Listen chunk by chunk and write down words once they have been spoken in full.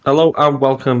Hello and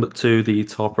welcome to the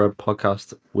Top Red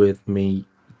podcast with me,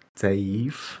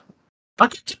 Dave. I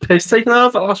got the piss taken out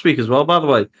of it last week as well, by the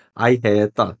way. I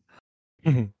heard that.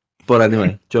 But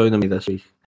anyway, joining me this week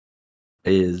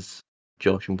is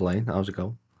Josh and Blayne. How's it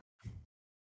going?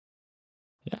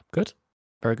 Yeah, good.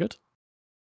 Very good.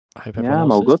 I hope Yeah, everyone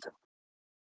I'm else all is. good.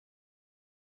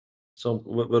 So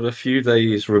we're a few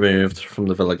days removed from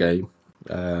the Villa game.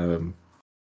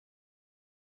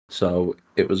 So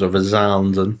it was a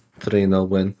resounding 3-0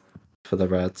 win for the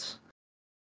Reds.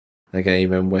 A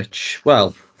game in which,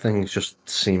 well, things just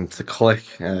seemed to click.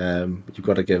 You've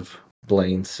got to give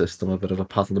Blaine's system a bit of a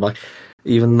pat on the back,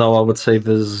 even though I would say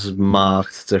there's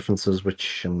marked differences,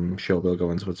 which I'm sure we'll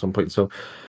go into at some point. So,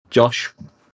 Josh,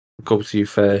 go to you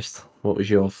first. What was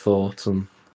your thoughts and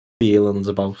feelings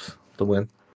about the win?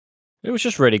 It was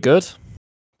just really good,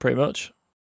 pretty much.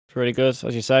 It's really good,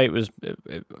 as you say.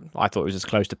 I thought it was as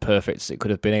close to perfect as it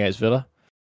could have been against Villa,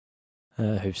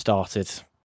 who started,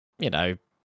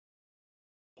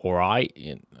 all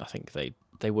right. I think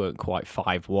they weren't quite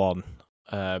 5-1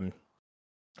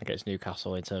 against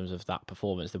Newcastle in terms of that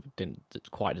performance. They didn't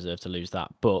quite deserve to lose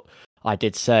that. But I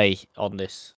did say on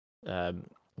this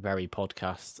very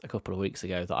podcast a couple of weeks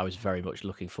ago that I was very much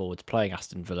looking forward to playing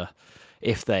Aston Villa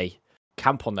if they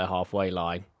camp on their halfway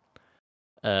line,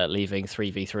 leaving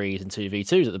 3v3s and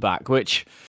 2v2s at the back, which,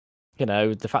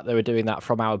 the fact they were doing that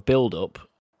from our build-up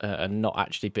and not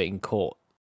actually being caught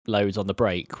loads on the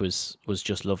break was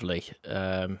just lovely.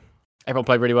 Everyone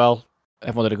played really well.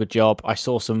 Everyone did a good job. I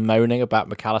saw some moaning about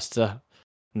McAllister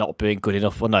not being good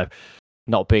enough. Well, no,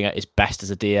 not being at his best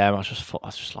as a DM. I was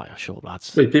just like, sure,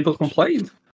 lads. Wait, people complained.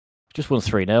 Just won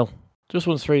 3-0. Just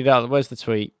won 3-0. Where's the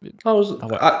tweet? I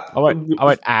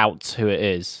went out who it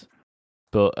is,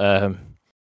 but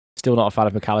still not a fan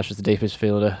of McAllister as the deepest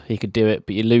fielder. He could do it,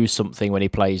 but you lose something when he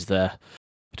plays there.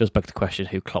 It does beg the question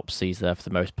who Klopp sees there for the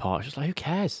most part. It's just like, who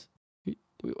cares?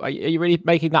 Are you really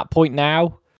making that point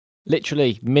now?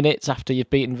 Literally minutes after you've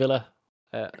beaten Villa,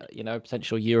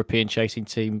 potential European chasing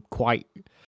team quite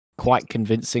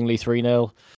convincingly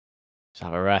 3-0. Just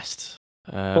have a rest.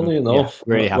 Funny enough,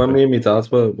 really when me and my dad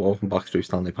were walking back through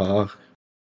Stanley Park,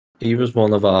 he was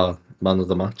one of our man of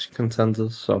the match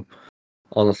contenders. So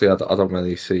honestly, I don't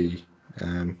really see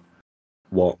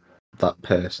what that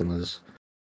person is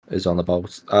on about.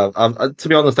 To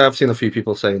be honest, I've seen a few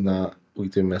people saying that we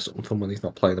do miss something when he's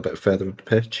not playing a bit further up the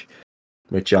pitch,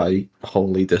 which I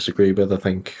wholly disagree with. I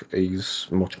think he's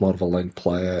much more of a link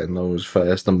player in those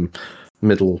first and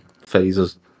middle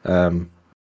phases,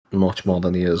 much more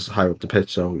than he is higher up the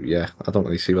pitch. So yeah, I don't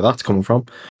really see where that's coming from.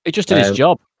 He just did his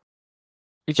job.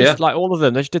 He just like all of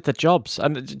them. They just did their jobs.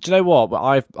 And do you know what?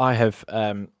 I have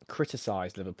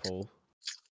criticised Liverpool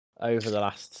over the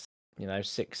last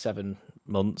 6-7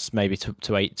 months, maybe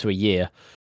to a year,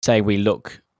 saying we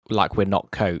look like we're not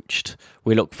coached.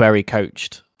 We look very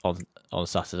coached on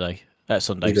Sunday.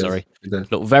 Sorry,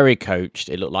 looked very coached.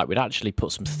 It looked like we'd actually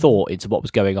put some thought into what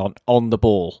was going on the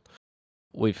ball.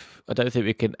 I don't think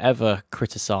we can ever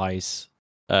criticise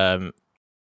the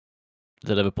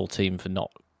Liverpool team for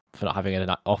not having an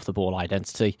off the ball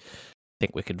identity. I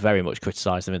think we can very much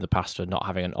criticise them in the past for not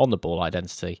having an on the ball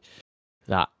identity.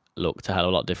 That looked a hell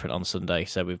of a lot different on Sunday.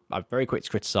 So I'm very quick to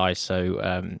criticise.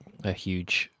 So a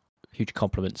huge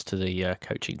compliments to the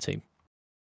coaching team.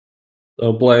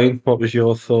 So Blayne, what was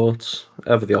your thoughts?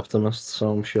 Ever the optimist, so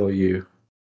I'm sure you.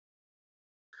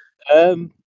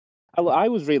 I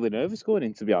was really nervous going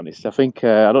in, to be honest. I think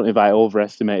I don't know if I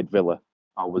overestimated Villa.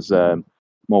 I was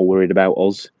more worried about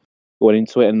us going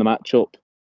into it in the matchup.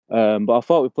 But I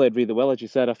thought we played really well, as you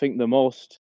said. I think the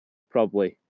most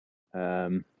probably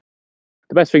the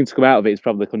best thing to come out of it is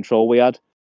probably the control we had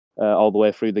all the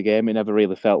way through the game. It never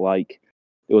really felt like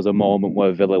there was a moment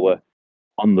where Villa were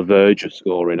on the verge of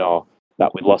scoring or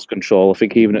that we'd lost control. I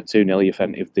think even at 2-0, you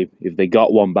think if they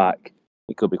got one back,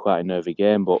 it could be quite a nervy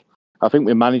game. But I think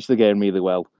we managed the game really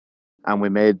well, and we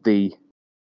made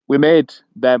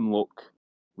them look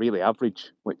really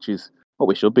average, which is what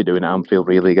we should be doing at Anfield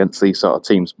really against these sort of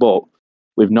teams. But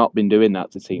we've not been doing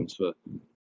that to teams for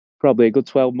probably a good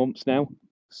 12 months now.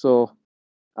 So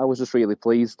I was just really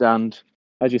pleased, and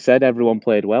as you said, everyone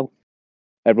played well.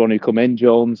 Everyone who come in,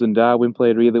 Jones and Darwin,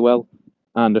 played really well,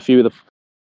 and a few of the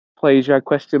players you had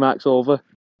question marks over,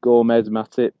 Gomez,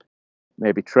 Matip,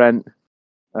 maybe Trent,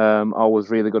 all was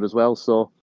really good as well.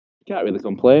 So you can't really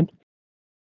complain.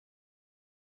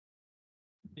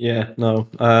 Yeah, no.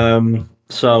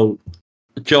 So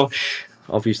Josh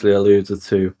obviously alluded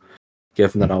to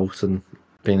giving it out and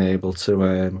being able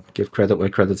to give credit where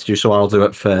credit's due. So I'll do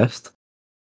it first.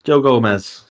 Joe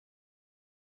Gomez.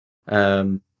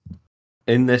 In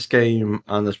in this game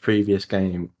and this previous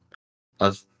game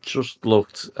has just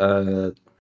looked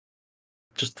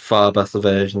just far better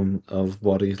version of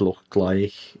what he's looked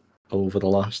like over the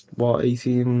last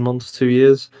 18 months, 2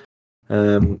 years.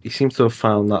 He seems to have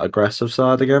found that aggressive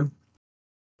side again,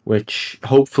 which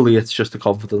hopefully it's just a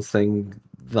confidence thing.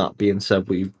 That being said,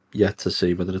 we've yet to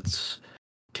see whether it's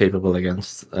capable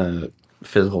against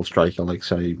physical striker like,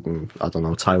 say, I don't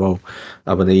know, Taiwo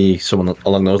Abani, someone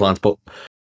along those lines. But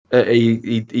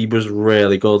he was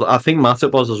really good. I think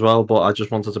Matip was as well, but I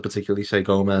just wanted to particularly say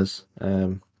Gomez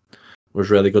was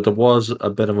really good. There was a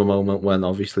bit of a moment when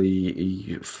obviously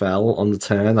he fell on the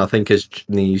turn. I think his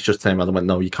knees just turned around and went,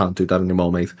 "No, you can't do that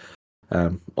anymore, mate.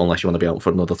 Unless you want to be out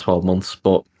for another 12 months."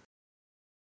 But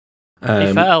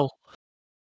he fell.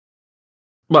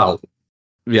 Well,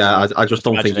 yeah, I just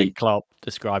don't think he. Klopp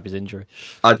describe his injury.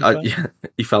 Yeah,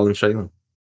 he fell in training.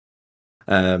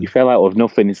 He fell out of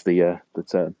nothing. Is the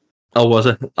term? Oh, was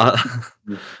it?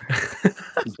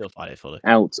 Still find it funny.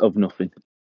 Out of nothing.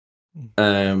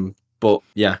 But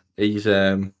yeah, he's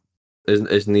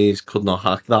his knees could not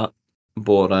hack that.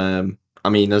 But I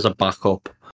mean, as a backup,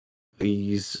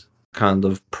 he's kind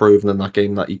of proven in that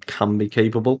game that he can be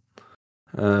capable.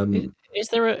 Is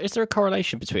there a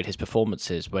correlation between his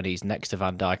performances when he's next to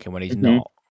Van Dijk and when he's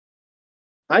not?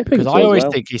 I think so, I always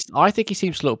well. think he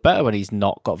seems to look better when he's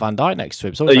not got Van Dijk next to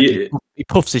him. It's always like he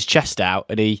puffs his chest out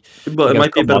and he. But it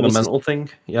might be a bit of a mental thing,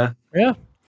 yeah. Yeah,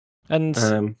 and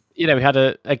we had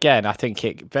I think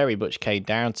it very much came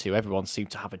down to everyone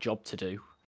seemed to have a job to do,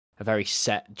 a very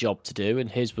set job to do, and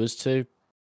his was to,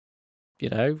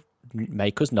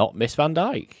 make us not miss Van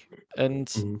Dijk.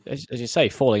 And as you say,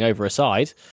 falling over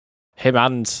aside, him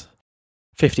and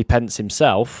 50 pence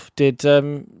himself did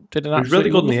an absolutely. He was really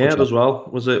good in the air as well.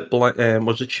 Was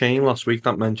it Shane last week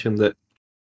that mentioned it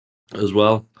as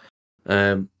well?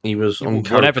 He was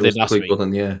uncharacteristically good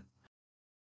in the air.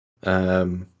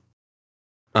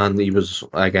 And he was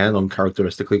again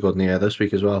uncharacteristically good in the air this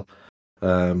week as well.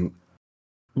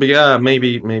 But yeah,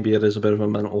 maybe it is a bit of a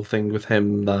mental thing with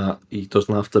him that he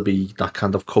doesn't have to be that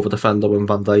kind of cover defender when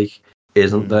Van Dijk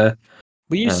isn't there.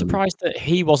 Were you surprised that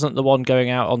he wasn't the one going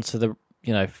out onto the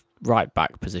right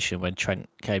back position when Trent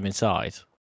came inside?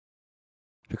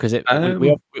 Because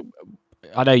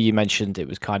I know you mentioned it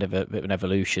was kind of a bit of an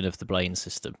evolution of the Blayne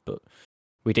system, but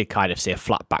we did kind of see a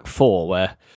flat back four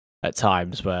where at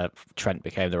times where Trent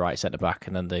became the right centre back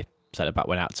and then the centre back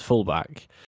went out to full back.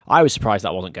 I was surprised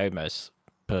that wasn't Gomez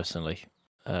personally.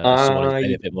 Someone who's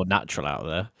maybe a bit more natural out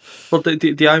there. But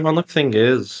the ironic thing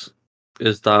is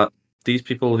that these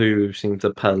people who seem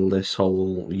to peddle this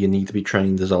whole "you need to be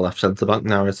trained as a left centre back"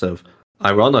 narrative,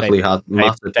 ironically had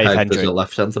Matip pegged as a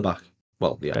left centre back.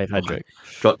 Well, yeah, Dave Hendrick.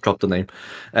 Drop the name.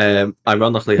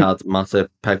 Ironically had Matip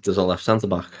pegged as a left centre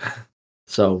back.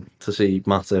 So to see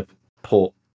Matip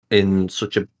put in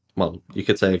such a, well, you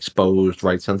could say exposed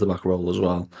right centre back role as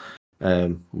well.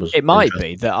 It might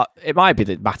be that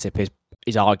Matip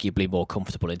is arguably more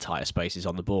comfortable in tighter spaces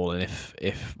on the ball, and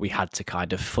if we had to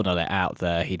kind of funnel it out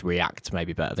there, he'd react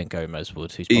maybe better than Gomez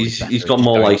would. He's got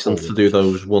more license to do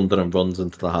those wandering runs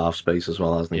into the half space as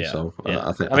well, hasn't he? Yeah, so yeah.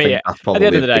 I think that's probably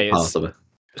at the end of the day, part of it.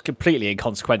 It's completely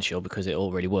inconsequential because it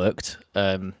all really worked.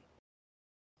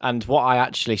 And what I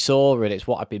actually saw, and it's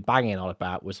what I've been banging on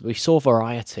about, was we saw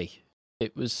variety.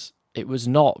 It was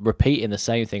not repeating the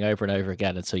same thing over and over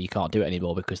again until you can't do it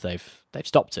anymore because they've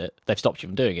stopped it. They've stopped you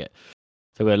from doing it.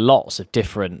 There were lots of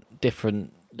different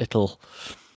little.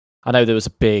 I know there was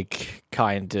a big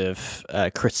kind of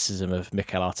criticism of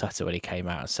Mikel Arteta when he came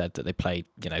out and said that they played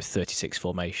 36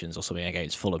 formations or something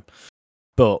against Fulham,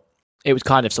 but it was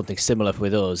kind of something similar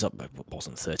with us. It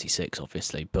wasn't 36,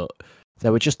 obviously, but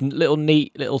there were just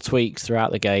neat little tweaks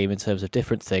throughout the game in terms of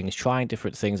different things, trying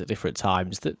different things at different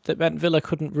times that meant Villa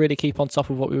couldn't really keep on top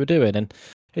of what we were doing. And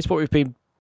it's what we've been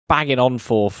bagging on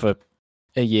for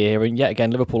a year. And yet again,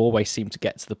 Liverpool always seem to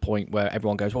get to the point where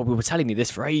everyone goes, well, we were telling you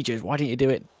this for ages. Why didn't you do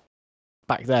it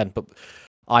back then? But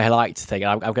I like to think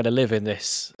I'm going to live in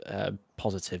this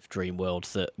positive dream world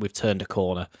that we've turned a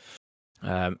corner.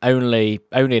 Only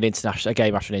a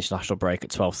game after an international break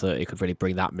at 12:30 could really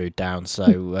bring that mood down.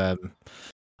 So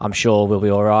I'm sure we'll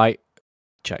be all right.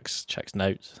 Checks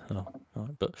notes,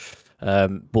 but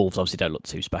Wolves obviously don't look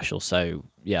too special. So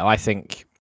yeah, I think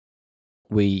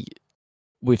we've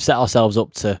set ourselves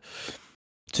up to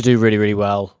do really, really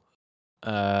well.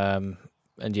 And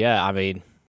yeah, I mean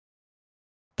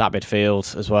that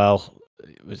midfield as well.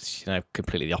 It was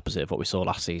completely the opposite of what we saw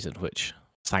last season, which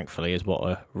thankfully is what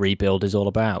a rebuild is all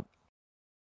about.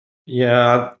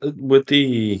 Yeah, with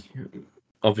the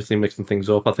obviously mixing things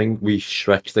up, I think we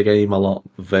stretched the game a lot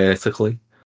vertically.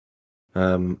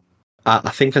 I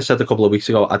think I said a couple of weeks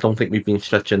ago, I don't think we've been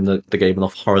stretching the game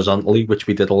enough horizontally, which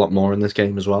we did a lot more in this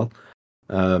game as well.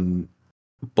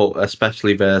 But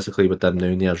especially vertically with them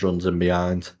Nunez runs in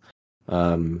behind,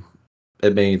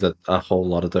 it made a whole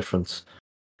lot of difference.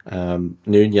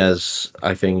 Nunez,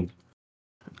 I think,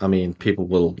 people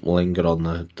will linger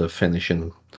on the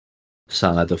finishing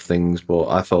side of things, but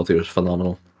I thought he was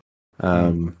phenomenal.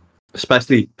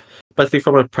 Especially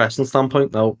from a pressing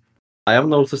standpoint. Now, I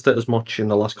haven't noticed it as much in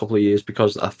the last couple of years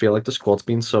because I feel like the squad's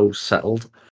been so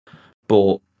settled.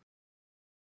 But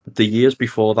the years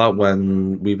before that,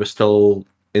 when we were still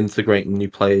integrating new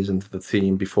players into the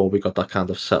team before we got that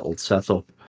kind of settled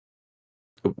setup,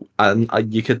 and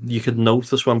you could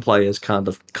notice when players kind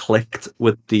of clicked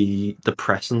with the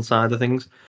pressing side of things,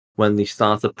 when they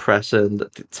started pressing,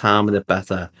 timing it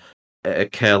better,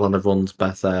 curling the runs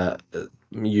better,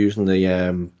 using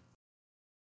the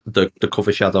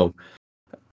cover shadow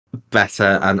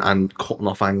better, and cutting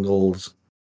off angles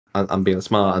and being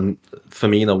smart. And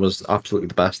Firmino was absolutely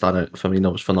the best at it.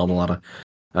 Firmino was phenomenal at it.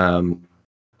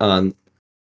 And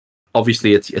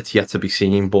obviously it's yet to be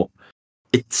seen, but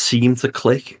it seemed to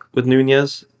click with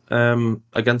Nunez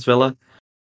against Villa.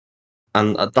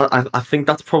 And I think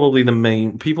that's probably the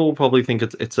main. People will probably think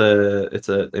it's a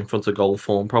in front of goal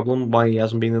form problem why he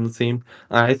hasn't been in the team.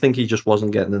 I think he just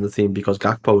wasn't getting in the team because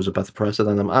Gakpo was a better presser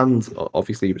than him, and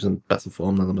obviously he was in better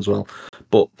form than him as well.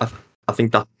 But I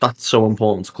think that's so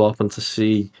important to Klopp, and to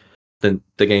see the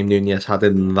game Nunez had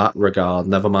in that regard.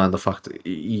 Never mind the fact that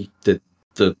he did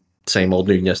the same old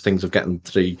Nunez things of getting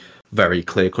 3 very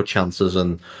clear cut chances,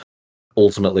 and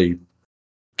ultimately,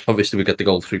 obviously, we get the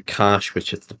goal through Cash,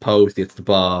 which hits the post, hits the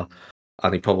bar,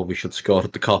 and he probably should score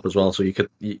at the Kop as well. So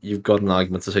you've got an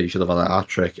argument to say you should have had a hat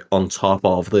trick on top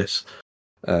of this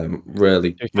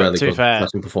really good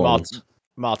pressing performance.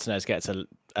 Martinez gets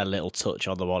a little touch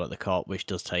on the one at the Kop, which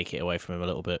does take it away from him a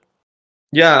little bit.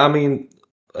 Yeah,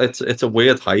 it's a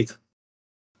weird height.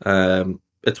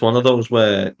 It's one of those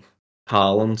where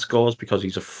Haaland scores because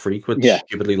he's a freak with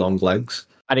stupidly long legs,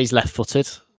 and he's left-footed.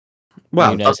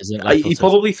 Well, he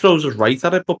probably throws us right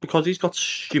at it, but because he's got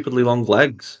stupidly long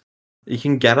legs, he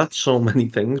can get at so many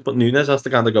things. But Nunez has to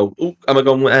kind of go, "Oh, am I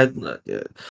going ahead?" Yeah.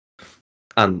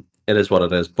 And it is what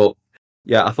it is. But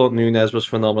yeah, I thought Nunez was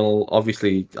phenomenal.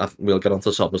 Obviously, we'll get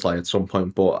onto Szoboszlai at some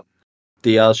point, but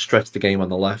Diaz stretched the game on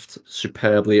the left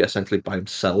superbly, essentially by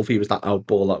himself. He was that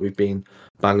outball that we've been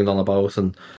banging on about,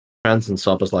 and Trent and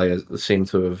Szoboszlai seem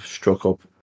to have struck up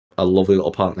a lovely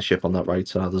little partnership on that right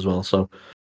side as well. So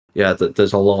yeah,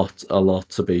 there's a lot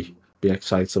to be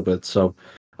excited with. So,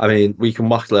 we can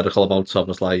wax lyrical about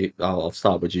Szoboszlai. I'll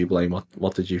start with you, Blayne.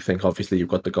 What did you think? Obviously, you've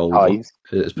got the goal.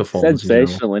 His performance,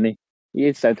 sensational, isn't he?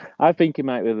 He said, I think he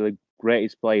might be the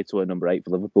greatest player to wear number 8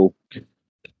 for Liverpool.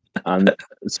 And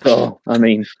so,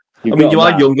 you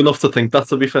are young enough to think that,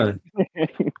 to be fair,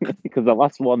 because the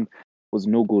last one was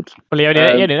no good. Well, he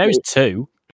only knows 2.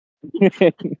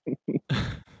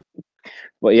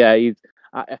 But yeah,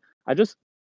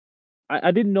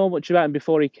 I didn't know much about him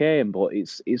before he came, but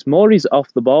it's more his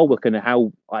off the ball work and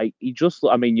how he just.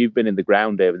 You've been in the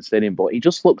ground, Dave, and seen him, but he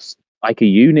just looks like a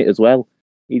unit as well.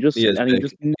 He's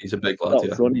a big lad.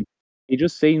 Yeah. Running. He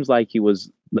just seems like he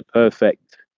was the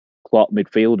perfect Klopp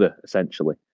midfielder,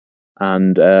 essentially.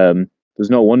 And there's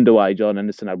no wonder why John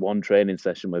Henderson had one training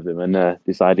session with him and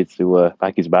decided to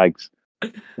pack his bags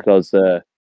because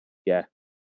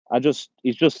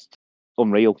he's just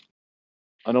unreal.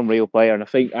 An unreal player, and I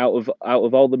think out of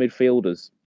all the midfielders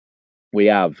we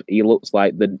have, he looks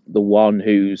like the one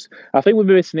who's. I think we've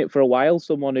been missing it for a while.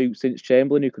 Someone who, since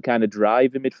Chamberlain, who could kind of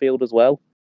drive in midfield as well,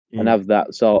 and have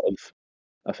that sort of.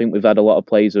 I think we've had a lot of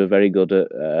players who are very good at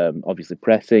obviously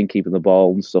pressing, keeping the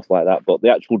ball and stuff like that. But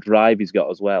the actual drive he's got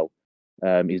as well.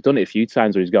 He's done it a few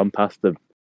times where he's gone past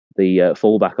the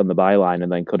fullback on the byline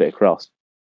and then cut it across.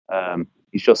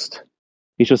 He's just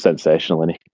sensational,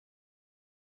 isn't he?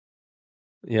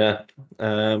 Yeah,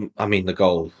 the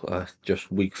goal,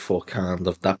 just weak foot kind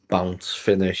of that bounce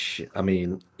finish.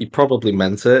 He probably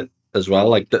meant it as well.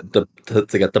 Like to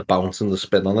get the bounce and the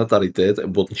spin on it that he did, it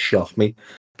wouldn't shock me.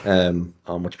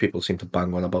 How much people seem to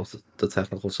bang on about the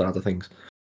technical side of things.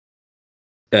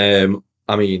 If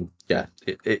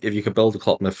you could build a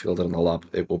Klopp midfielder in the lab,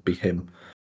 it would be him.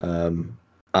 And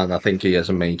I think he has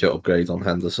a major upgrade on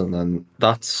Henderson, and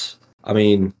that's.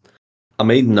 I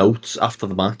made notes after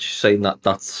the match saying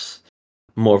that's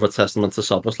more of a testament to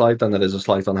Szoboszlai than it is a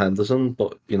slight on Henderson.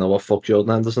 But you know what? Fuck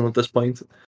Jordan Henderson at this point.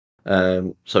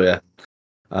 So yeah.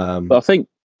 But I think,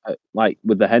 like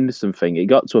with the Henderson thing, it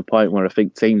got to a point where I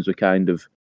think teams were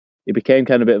it became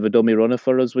kind of a bit of a dummy runner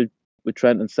for us with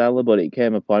Trent and Salah. But it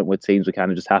came a point where teams were kind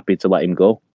of just happy to let him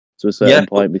go. to a certain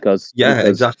point because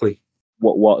exactly.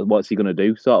 What's he going to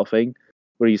do, sort of thing.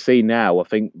 Where you see now, I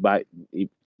think that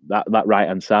right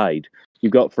hand side,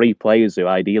 you've got 3 players who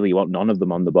ideally you want none of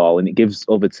them on the ball, and it gives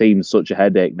other teams such a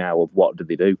headache now of what do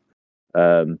they do.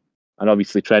 And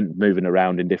obviously Trent moving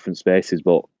around in different spaces,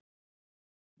 but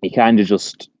he can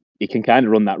kind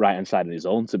of run that right hand side on his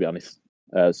own, to be honest.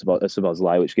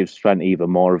 Szoboszlai, which gives Trent even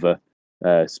more of a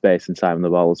space and time on the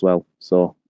ball as well.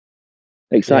 So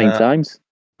exciting times.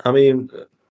 I mean,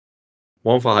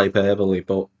 one for hyperbole,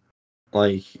 but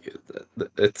like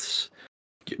it's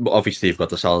obviously you've got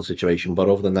the Salah situation, but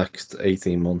over the next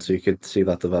 18 months, you could see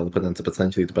that developing into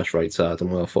potentially the best right side in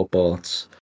world football.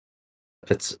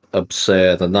 It's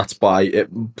absurd, and that's why it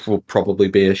will probably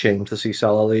be a shame to see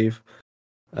Salah leave,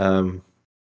 and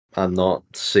not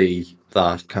see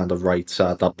that kind of right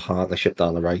side, that partnership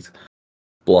down the right,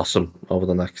 blossom over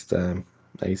the next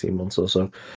 18 months or so.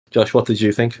 Josh, what did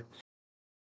you think?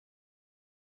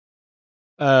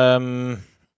 I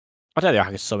don't think I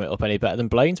can sum it up any better than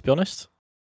Blayne, to be honest.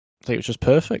 I think it was just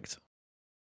perfect.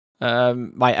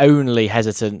 My only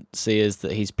hesitancy is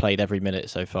that he's played every minute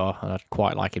so far, and I'd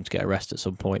quite like him to get a rest at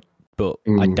some point. But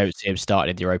I don't see him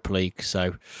starting in the Europa League,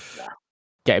 so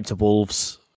get him to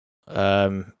Wolves.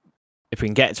 If we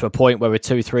can get to a point where we're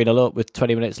 2-3-0 up with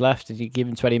 20 minutes left, and you give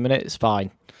him 20 minutes, fine.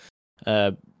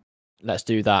 Let's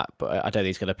do that. But I don't think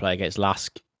he's going to play against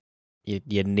Lask.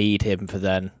 You need him for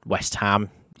then West Ham.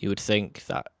 You would think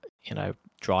that,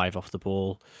 drive off the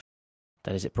ball.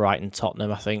 Then is it Brighton,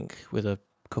 Tottenham? I think with a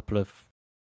couple of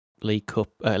League Cup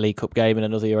game and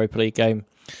another Europa League game.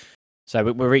 So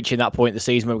we're reaching that point in the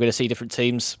season where we're going to see different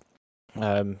teams.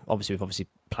 Obviously, we've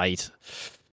played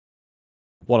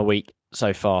one a week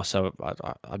so far, so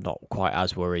I'm not quite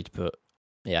as worried. But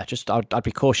yeah, just I'd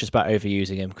be cautious about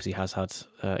overusing him because he has had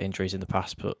injuries in the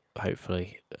past. But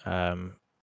hopefully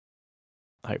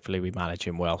we manage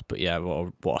him well. But yeah,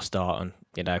 what a start! And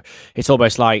it's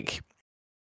almost like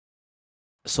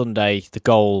Sunday, the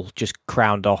goal just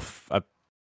capped off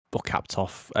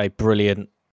a brilliant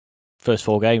first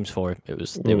 4 games for him. It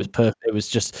was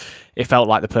perfect. It felt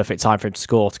like the perfect time for him to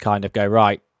score, to kind of go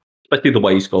right. Especially the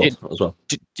way he scored as well.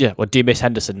 Well, do you miss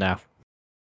Henderson now?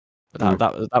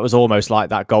 That was almost like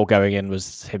that goal going in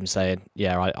was him saying,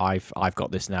 "Yeah, I've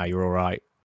got this now. You're all right."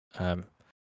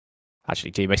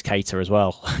 Actually, do you miss Cater as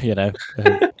well?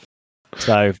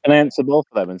 So can I answer both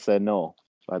of them and say no?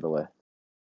 By the way,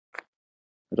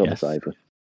 I don't miss either.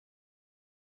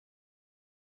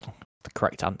 The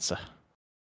correct answer.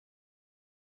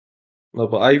 No,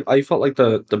 but I felt like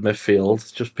the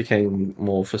midfield just became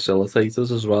more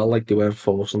facilitators as well. Like they weren't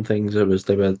forcing things. It was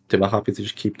they were happy to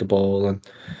just keep the ball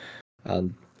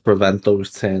and prevent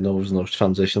those turnovers and those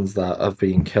transitions that have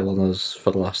been killing us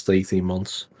for the last 18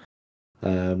 months.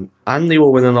 And they were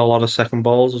winning a lot of second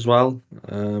balls as well.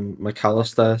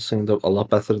 McAllister seemed a lot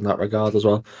better in that regard as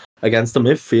well. Against the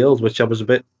midfield, which I was a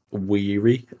bit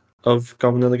weary of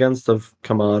going in against, of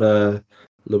Kamara,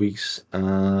 Luis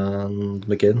and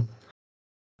McGinn.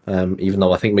 Even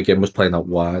though I think McGinn was playing out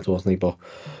wide, wasn't he? But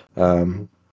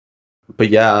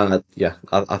yeah,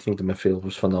 I think the midfield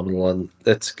was phenomenal, and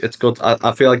it's good.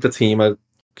 I feel like the team are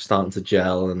starting to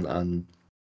gel and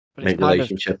make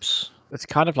relationships. It's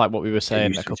kind of like what we were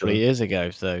saying a couple of years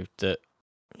ago, though, that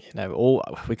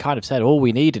we kind of said all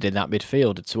we needed in that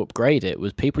midfield to upgrade it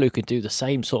was people who could do the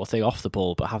same sort of thing off the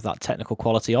ball but have that technical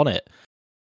quality on it.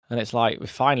 And it's like we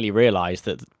finally realised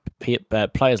that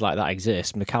players like that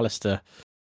exist. McAllister,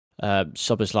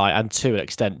 Szoboszlai, and to an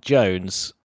extent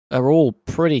Jones are all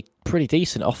pretty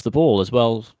decent off the ball as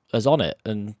well as on it,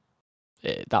 and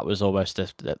that was almost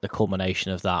the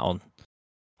culmination of that on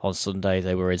Sunday.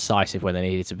 They were incisive when they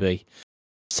needed to be,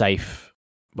 safe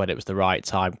when it was the right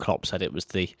time. Klopp said it was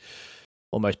the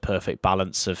almost perfect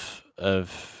balance of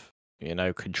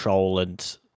control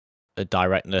and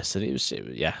directness, and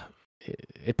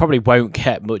it probably won't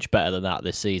get much better than that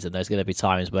this season. There's going to be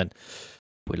times when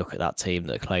we look at that team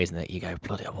that plays and you go,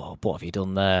 bloody hell, what have you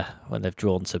done there, when they've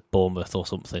drawn to Bournemouth or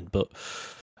something. But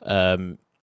I mean,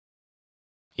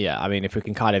 if we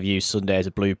can kind of use Sunday as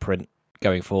a blueprint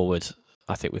going forward,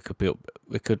 I think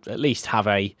we could at least have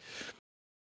a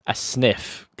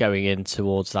sniff going in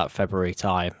towards that February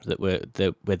time that we're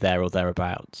there or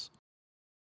thereabouts.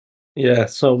 Yeah,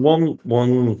 so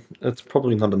one it's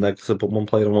probably not a negative, but one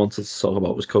player I wanted to talk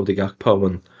about was Cody Gakpo,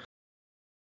 and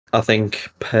I think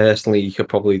personally you could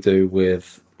probably do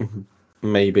with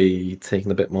maybe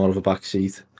taking a bit more of a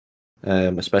backseat,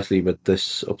 especially with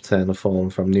this upturn of form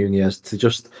from Nunez, to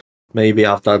just maybe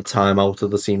have that time out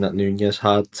of the team that Nunez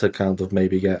had to kind of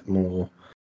maybe get more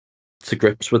to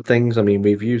grips with things. I mean,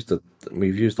 we've used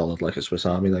Olive like a Swiss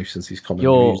Army knife since he's come in.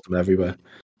 We've used him everywhere.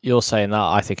 You're saying that?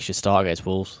 I think he should start against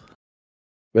Wolves.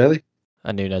 Really?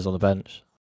 And Nunes on the bench.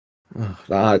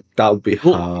 That would be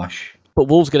harsh. But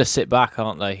Wolves are going to sit back,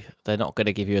 aren't they? They're not going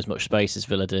to give you as much space as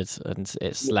Villa did, and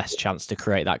it's less chance to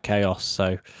create that chaos.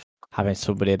 So having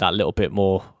somebody that little bit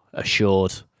more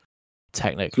assured,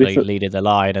 technically leading the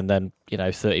line, and then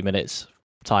 30 minutes,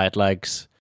 tired legs,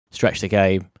 stretch the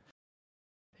game.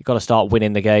 You've got to start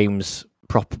winning the games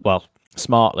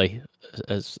smartly,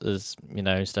 as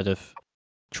instead of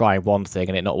trying one thing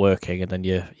and it not working, and then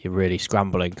you're really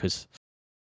scrambling, because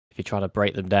if you're trying to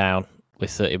break them down with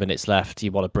 30 minutes left,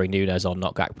 you want to bring Nunes on,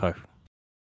 not Gakpo.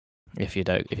 If you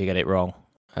get it wrong,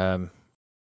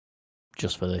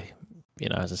 just for the,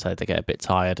 as I said, they get a bit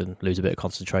tired and lose a bit of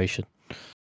concentration.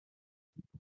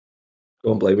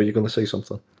 Go on, Blayne, were you going to say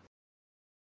something?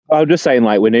 I'm just saying,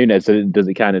 like, with Nunes, does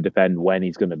it kind of depend when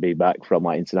he's going to be back from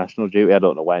international duty? I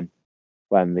don't know when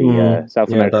the South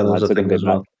American lads are going to be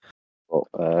back. But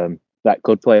that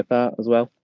could play a part as well.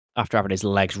 After having his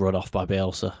legs run off by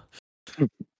Bielsa.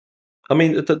 I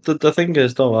mean, the thing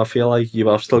is, though, I feel like you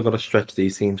have still got to stretch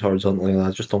these teams horizontally, and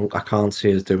I can't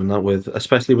see us doing that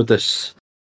especially with this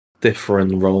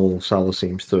different role Salah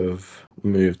seems to have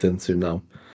moved into now.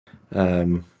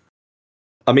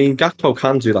 I mean, Gakpo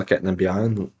can do that, getting them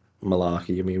behind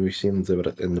malarkey. I mean, we've seen him do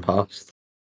it in the past,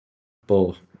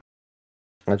 but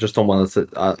I just don't want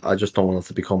it to. I just don't want it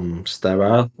to become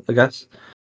sterile, I guess.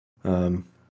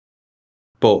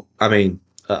 But I mean,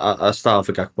 a start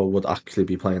for Gakpo would actually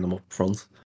be playing them up front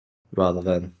rather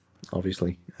than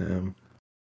obviously in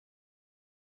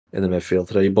the midfield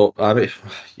today. But I mean,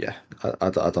 yeah, I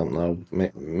don't know.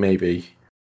 Maybe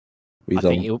we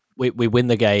don't. I think we win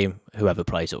the game. Whoever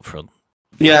plays up front.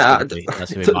 Yeah,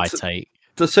 that's gonna be my take.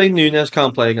 To say Nunes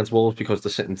can't play against Wolves because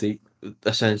they're sitting deep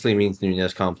essentially means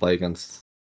Nunes can't play against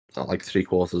like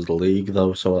 3/4 of the league,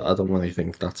 though. So I don't really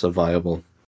think that's a viable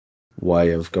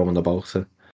way of going about it.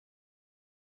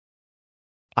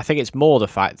 I think it's more the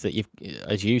fact that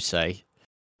as you say,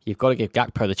 you've got to give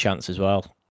Gakpo the chance as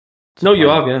well. No, you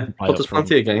have, yeah. But there's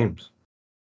plenty of games.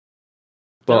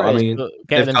 But I mean, if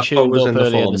Gakpo was in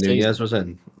the form Nunes was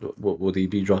in, would he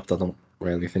be dropped? I don't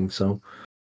really think so.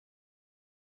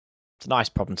 It's a nice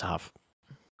problem to have.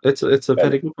 It's a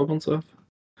very good problem to have.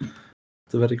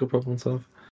 It's a very good problem to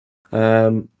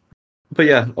have. But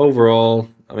yeah, overall,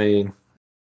 I mean,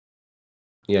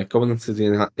 yeah, going into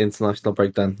the international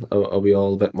break, then are we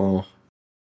all a bit more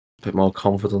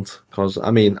confident? Because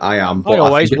I mean, I am. But I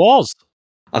always was.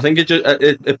 I think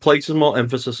it places more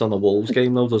emphasis on the Wolves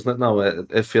game, though, doesn't it? Now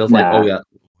it feels like, oh yeah,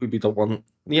 we don't want.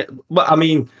 Yeah, but I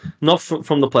mean, not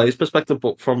from the players' perspective,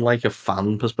 but from like a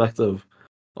fan perspective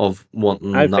of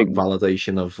wanting that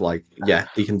validation of like, yeah,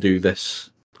 he can do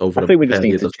this over. I think we just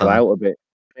need to chill out a bit.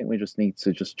 I think we just need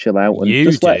to chill out. And you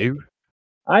just do.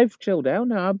 I've chilled out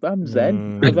now. I'm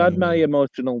zen. I've had my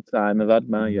emotional time. I've had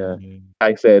my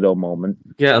Caicedo moment.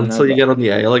 Yeah, until you get on the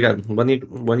ale again. When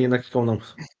you next going on?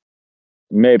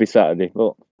 Maybe Saturday.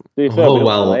 But we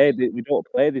don't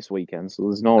play this weekend, so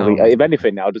there's no. If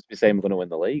anything, I'll just be saying we're going to win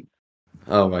the league.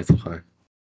 Oh right, okay.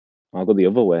 I'll go the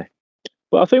other way.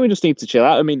 But I think we just need to chill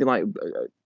out. I mean, like,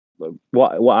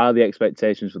 what are the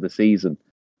expectations for the season?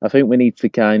 I think we need to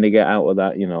kind of get out of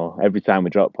that. Every time we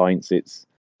drop points, it's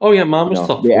man was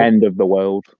top the end of the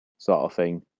world sort of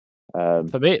thing.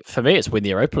 For me, it's win the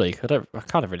Europa League. I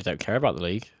kind of really don't care about the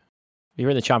league. You're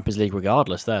in the Champions League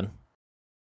regardless. Then,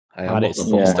 and it's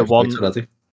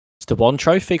the one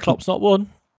trophy Klopp's not won.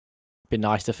 Be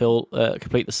nice to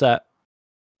complete the set.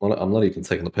 Well, I'm not even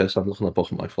taking the piss. I'm looking at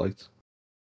booking my flights.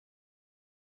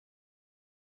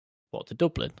 What, to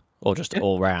Dublin? Or just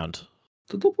all round?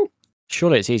 To Dublin.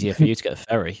 Surely it's easier for you to get a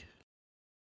ferry.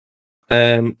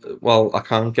 Well, I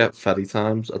can't get ferry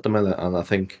times at the minute, and I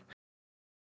think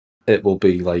it will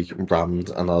be like rammed,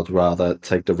 and I'd rather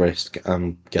take the risk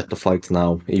and get the flights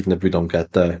now, even if we don't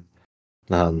get there,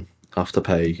 than have to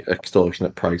pay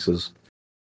extortionate prices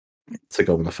to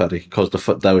go on a ferry, because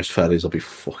those ferries will be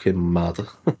fucking mad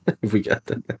if we get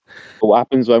there. What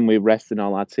happens when we're resting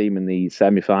all our team in the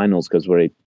semi-finals because we're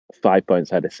 5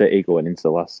 points ahead of City going into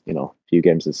the last, few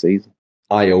games of the season?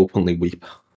 I openly weep.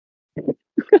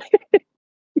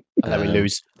 And then we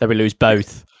lose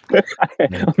both. On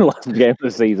the last game of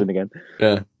the season again.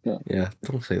 Yeah.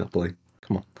 Don't say that, Blayne.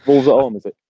 Come on. Wolves at home, is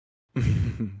it?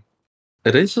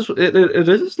 It is. It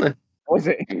is, isn't it? Oh, is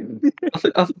it?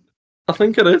 I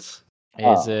think it is.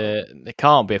 It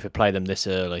can't be if we play them this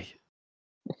early.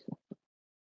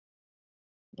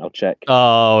 I'll check.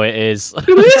 Oh, it is. It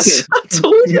is. I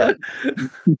told you.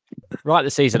 Write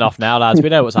the season off now, lads. We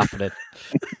know what's happening.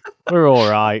 We're all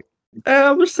right.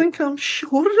 I was thinking, I'm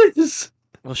sure it is.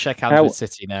 We'll shake hands with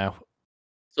City now.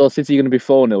 So City are going to be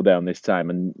 4-0 down this time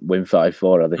and win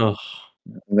 5-4, are they? Oh.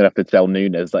 I'm going to have to tell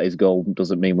Nunes that his goal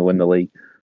doesn't mean we win the league.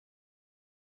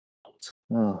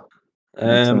 Oh,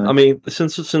 I mean,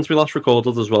 since we last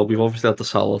recorded as well, we've obviously had the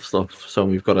Salah stuff, so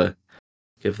we've got to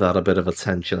give that a bit of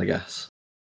attention, I guess.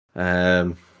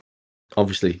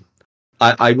 Obviously,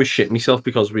 I was shitting myself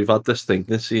because we've had this thing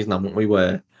this season, haven't we,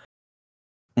 where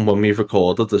when we've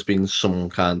recorded, there's been some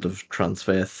kind of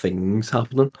transfer things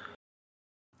happening.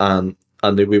 And I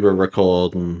knew we were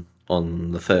recording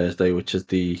on the Thursday, which is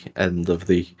the end of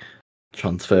the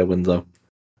transfer window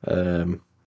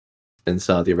in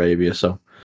Saudi Arabia, so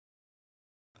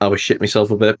I was shitting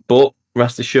myself a bit. But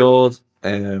rest assured,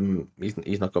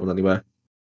 he's not going anywhere.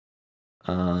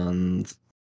 And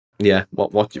yeah,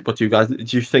 what do you guys?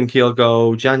 Do you think he'll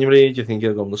go January? Do you think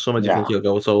he'll go in the summer? Do you think he'll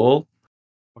go at all?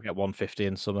 We'll get 150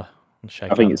 in summer.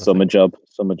 I think it's summer job.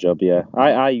 Summer job, yeah.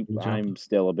 I'm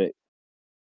still a bit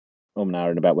and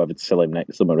ahhing about whether to sell him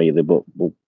next summer either, but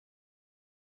we'll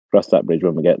cross that bridge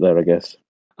when we get there, I guess.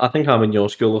 I think I'm in your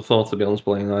school of thought, to be honest,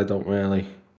 Blayne. I don't really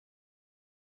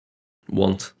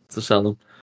want to sell him.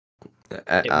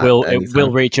 It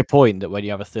will reach a point that when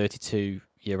you have a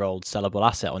 32-year-old sellable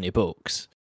asset on your books,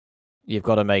 you've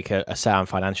got to make a sound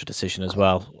financial decision as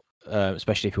well,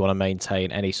 especially if you want to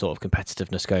maintain any sort of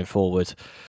competitiveness going forward,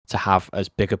 to have as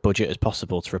big a budget as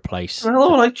possible to replace.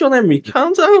 Hello, like John Henry,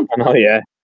 calm down. Oh, yeah.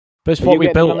 But it's what we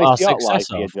built our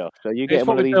success of. Josh? Are you getting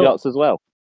one of these yachts as well?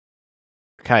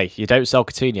 Okay, you don't sell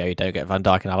Coutinho, you don't get Van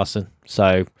Dijk and Alisson.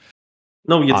 So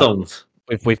no, you don't.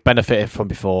 We've benefited from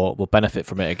before. We'll benefit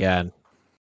from it again.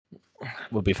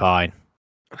 We'll be fine.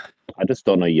 I just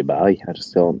don't know you buy. I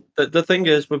just don't. The thing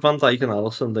is, with Van Dijk and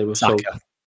Alisson, they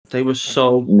were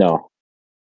so. No.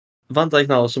 Van Dijk and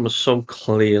Alisson were so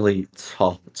clearly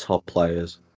top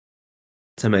players.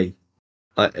 To me,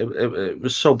 it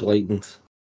was so blatant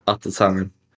at the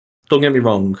time. Don't get me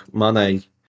wrong, Mane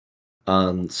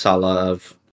and Salah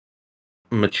have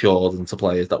matured into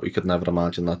players that we could never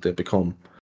imagine that they'd become.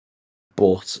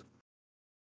 But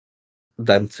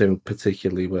them two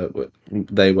particularly were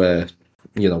we're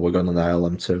going to nail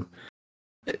them too.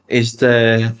 Is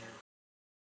there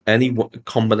any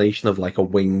combination of like a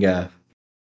winger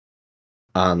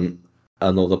and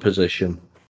another position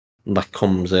that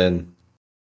comes in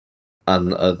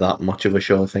and that much of a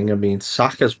sure thing? I mean,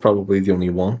 Saka's probably the only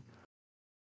one.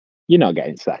 You're not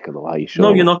getting Saka though, are you sure?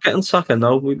 No, you're not getting Saka.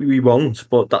 No, we won't.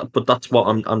 But that's what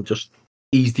I'm just.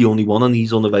 He's the only one, and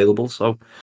he's unavailable. So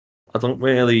I don't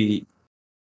really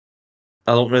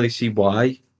see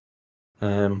why.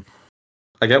 I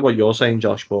get what you're saying,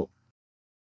 Josh, but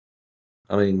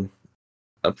I mean,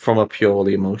 from a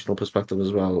purely emotional perspective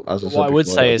as well, as I said, what I would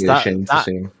say is that to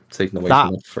see him taken away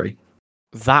from that free.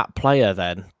 That player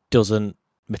then doesn't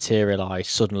materialise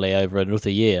suddenly over another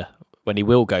year when he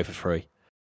will go for free.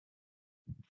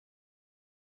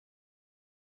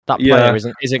 That player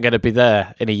isn't going to be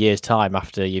there in a year's time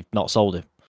after you've not sold him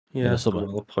in the summer.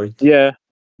 Well, point. Yeah,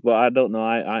 but I don't know.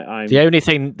 I'm the only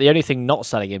thing not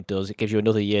selling him does, it gives you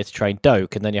another year to train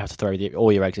Doak, and then you have to throw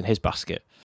all your eggs in his basket.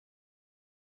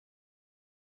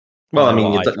 Well, I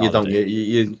mean,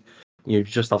 you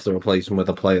just have to replace him with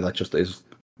a player that just is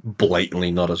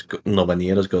blatantly nowhere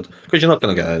near as good, because you're not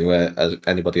going to get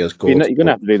anybody as good. You're going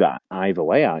to have to do that either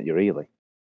way, aren't you? Really?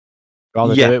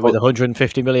 Rather do it with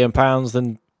 £150 million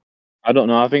than. I don't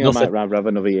know. I think nothing. I might rather have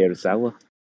another year of Salah.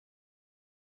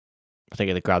 I think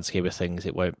in the grand scheme of things,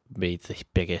 it won't be the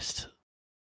biggest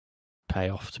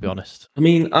payoff, to be honest. I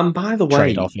mean, and by the way,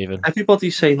 trade-off even.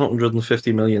 Everybody's saying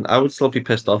 150 million. I would still be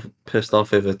pissed off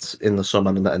if it's in the summer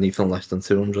and anything less than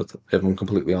 200. If I'm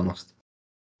completely honest.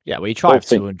 Yeah, well, you try for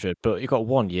 200, but you've got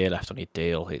 1 year left on your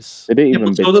deal. They didn't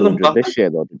even bid 200 this year,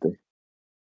 though, did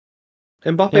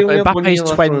they?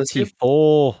 Mbappe's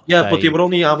 24. Yeah, but they were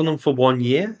only having him for 1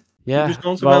 year. Yeah,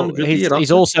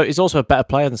 he's also a better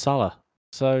player than Salah,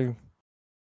 so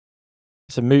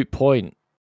it's a moot point.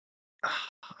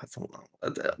 I don't know.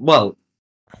 Well,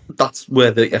 that's where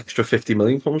the extra 50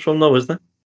 million comes from, though, isn't it?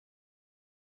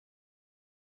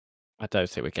 I don't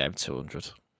think we'd get him 200.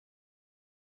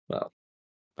 Well,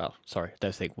 sorry, I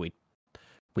don't think we'd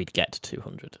get to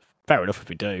 200. Fair enough if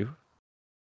we do.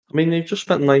 I mean, they've just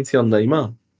spent 90 on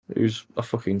Neymar, who's a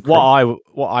fucking.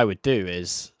 What I would do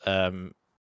is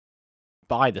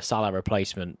buy the Salah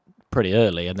replacement pretty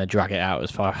early and then drag it out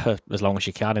as long as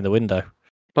you can in the window.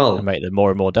 Well, and make them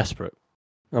more and more desperate.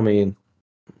 I mean,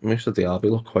 Mr. Diaby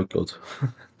looked quite good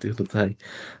the other day,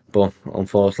 but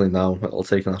unfortunately now it'll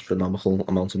take an astronomical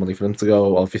amount of money for him to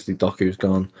go. Obviously, Doku's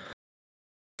gone.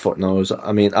 Fuck knows.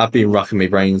 I mean, I've been racking my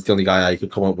brains. The only guy I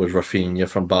could come up with was Rafinha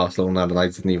from Barcelona, and I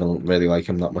didn't even really like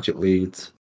him that much at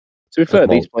Leeds. To be fair,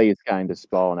 these players kind of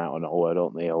spawn out of nowhere,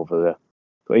 don't they?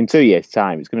 But in 2 years'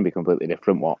 time, it's going to be completely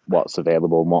different. What's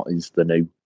available and what is the new,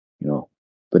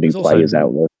 the new players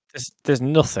out there. There's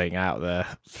nothing out there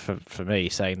for me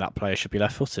saying that player should be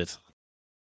left-footed.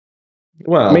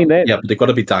 Well, I mean, but they've got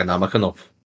to be dynamic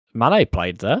enough. Mane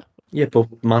played there. Yeah, but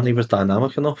Mane was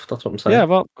dynamic enough. That's what I'm saying. Yeah,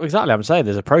 well, exactly. I'm saying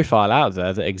there's a profile out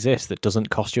there that exists that doesn't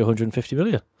cost you 150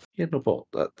 million. Yeah, no, but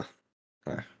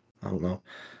I don't know.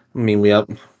 I mean,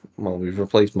 we've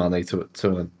replaced Mane to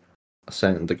a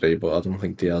certain degree, but I don't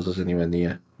think Diaz is anywhere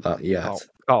near that yet.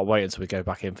 Can't wait until we go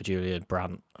back in for Julian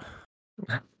Brandt.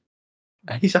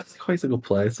 He's actually quite a good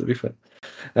player, to be fair.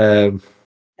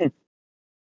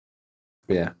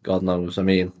 Yeah, God knows. I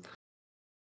mean,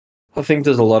 I think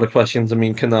there's a lot of questions. I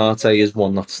mean, Canate is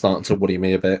one that's starting to worry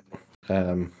me a bit.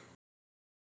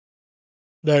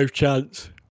 No chance.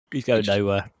 He's going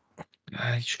nowhere.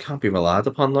 He just can't be relied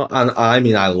upon, though. And I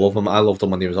mean, I love him. I loved him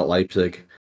when he was at Leipzig.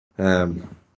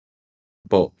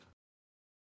 But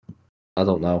I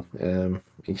don't know.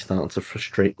 He's starting to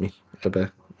frustrate me a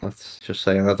bit. That's just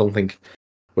saying. I don't think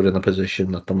we're in a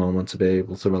position at the moment to be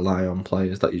able to rely on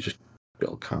players that you just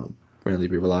can't really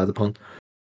be relied upon.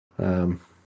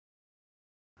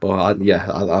 But I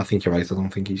think you're right. I don't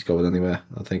think he's going anywhere.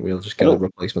 I think we'll just get a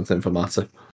replacement in for Mata.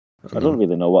 I don't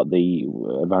really know what the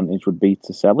advantage would be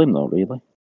to sell him, though, really.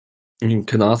 You mean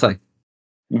Canate?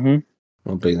 Mm-hmm.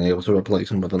 Well, being able to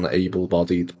replace him with an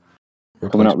able-bodied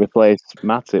replacement. Can we not replace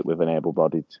Matip with an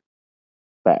able-bodied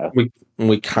better?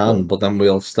 We can, but then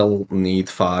we'll still need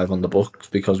 5 on the books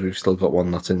because we've still got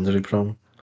one that's injury-prone.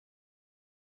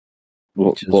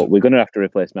 But we're going to have to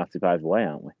replace Matip either way,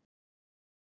 aren't we?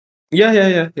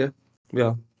 Yeah. And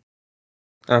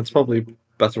it's probably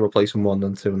better replacing 1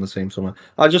 than 2 in the same summer.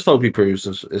 I just hope he proves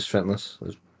his fitness.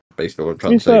 Is basically what I'm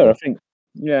trying to say. I think,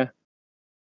 yeah.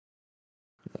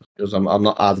 Because I'm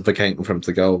not advocating for him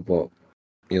to go, but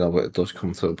it does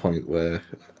come to a point where,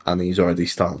 and he's already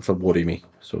starting to worry me,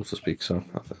 so to speak. So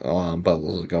alarm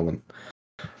bells are going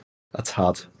a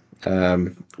tad.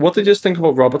 What did you think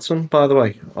about Robertson, by the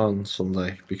way, on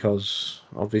Sunday? Because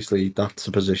obviously that's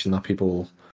a position that people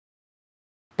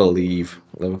believe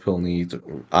Liverpool need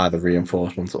either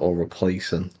reinforcement or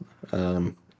replacing.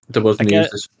 There was news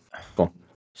this. Go on.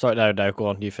 Sorry, no, go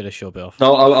on. You finish your bit off.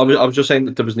 No, I was just saying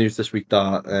that there was news this week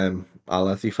that Al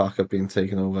Ettifaq had been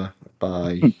taken over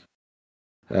by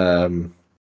a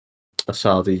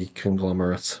Saudi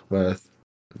conglomerate worth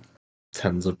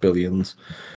tens of billions,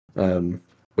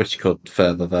 which could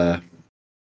further their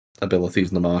abilities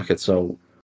in the market. So,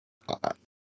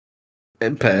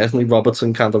 personally,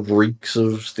 Robertson kind of reeks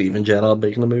of Steven Gerrard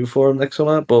making a move for him next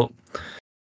summer, but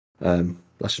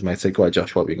that's just my take. Go ahead,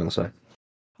 Josh, what were you going to say?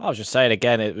 I was just saying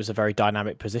again, it was a very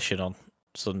dynamic position on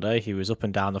Sunday. He was up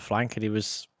and down the flank, and he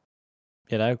was,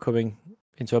 coming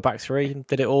into a back three and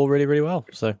did it all really, really well.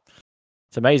 So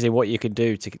it's amazing what you can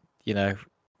do to,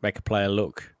 make a player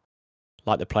look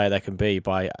like the player they can be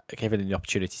by giving them the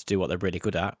opportunity to do what they're really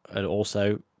good at, and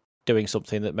also doing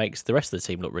something that makes the rest of the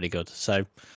team look really good. So,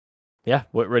 yeah,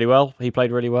 worked really well. He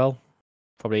played really well.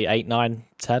 Probably 8, 9,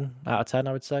 10 out of 10,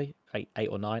 I would say. 8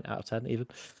 or 9 out of 10 even.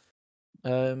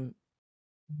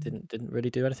 Didn't really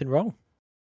do anything wrong.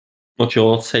 What's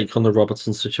your take on the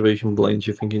Robertson situation, Blayne?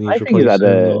 Do you think he needs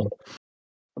replacing?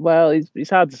 Well, it's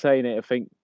hard to say, innit?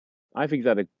 I think he's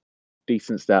had a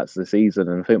decent start to the season,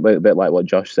 and I think a bit like what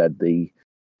Josh said, the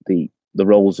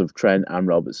roles of Trent and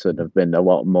Robertson have been a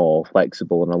lot more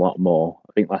flexible and a lot more.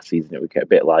 I think last season it was a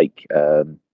bit like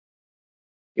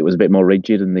it was a bit more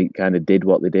rigid, and they kind of did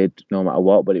what they did no matter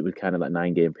what. But it was kind of that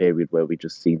 9-game period where we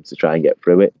just seemed to try and get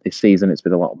through it. This season, it's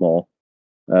been a lot more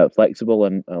flexible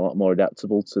and a lot more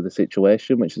adaptable to the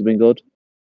situation, which has been good.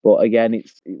 But again,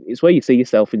 it's where you see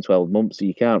yourself in 12 months. So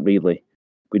you can't really.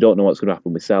 We don't know what's going to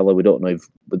happen with Salah. We don't know if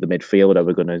with the midfield are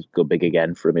we going to go big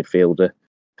again for a midfielder.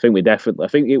 I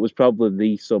think it was probably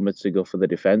the summer to go for the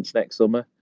defence next summer.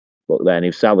 But then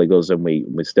if Salah goes and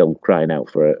we're still crying out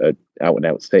for a out and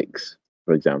out 6,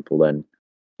 for example, then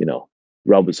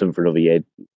Robertson for another year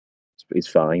is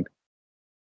fine.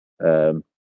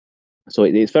 So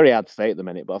it's very hard to say at the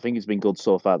minute, but I think it's been good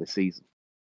so far this season.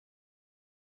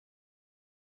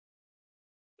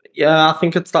 Yeah, I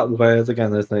think it's that word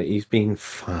again, isn't it? He's been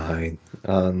fine,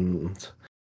 and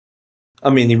I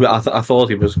mean, I thought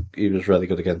he was really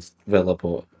good against Villa,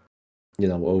 but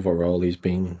overall he's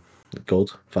been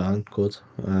good, fine, good.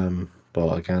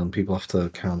 But again, people have to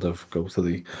kind of go to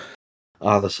the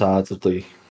other side of the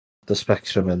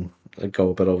spectrum and go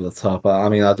a bit over the top. I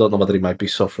mean, I don't know whether he might be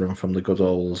suffering from the good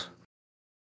old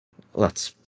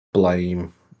let's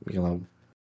blame,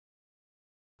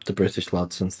 the British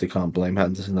lads, since they can't blame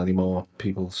Henderson anymore.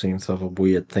 People seem to have a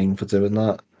weird thing for doing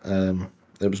that.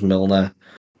 It was Milner.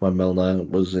 When Milner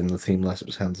was in the team list, it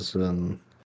was Henderson.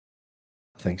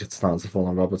 I think it's starting to fall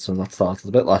on Robertson. That started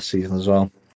a bit last season as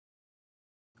well.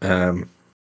 But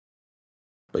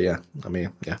yeah,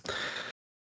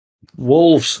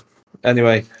 Wolves.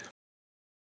 Anyway,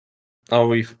 are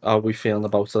we feeling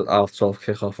about it? Half 12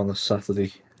 kickoff on a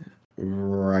Saturday,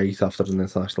 right after the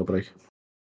international break?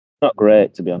 Not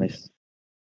great, to be honest.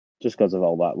 Just because of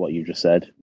all that, what you just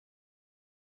said.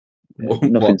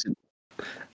 Nothing.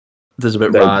 There's a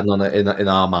bit riding on it in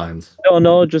our minds.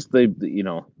 No, just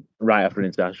the right after an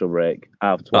international break,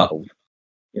 half 12.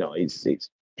 It's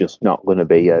just not going to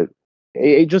be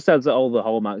it just has all the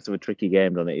hallmarks of a tricky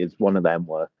game, doesn't it? It's one of them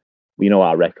where we know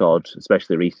our record,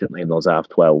 especially recently in those half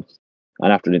 12s.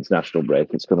 And after an international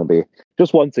break, it's going to be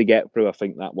just one to get through. I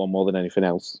think that one more than anything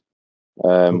else.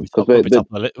 We'll be top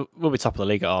of the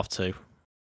league at half 2.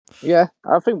 Yeah,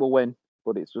 I think we'll win,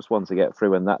 but it's just one to get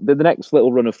through. And that the next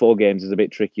little run of 4 games is a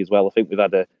bit tricky as well. I think we've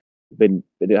had a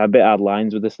bit hard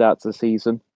lines with the start of the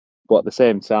season, but at the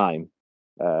same time,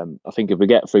 I think if we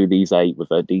get through these 8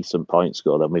 with a decent point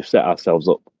score, then we've set ourselves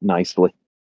up nicely.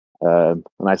 A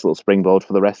nice little springboard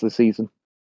for the rest of the season.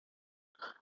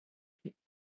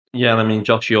 Yeah, and I mean,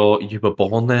 Josh, you were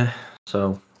born there,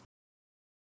 so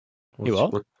You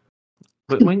are?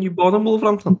 When you born in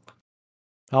Wolverhampton?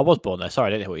 I was born there. Sorry, I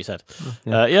didn't hear what you said.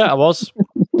 Yeah, I was.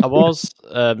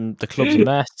 The club's a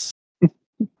mess.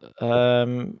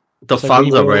 The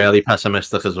fans are really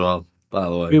pessimistic as well, by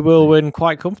the way. We will win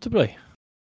quite comfortably.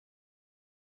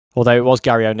 Although it was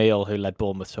Gary O'Neill who led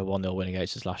Bournemouth to a 1-0 win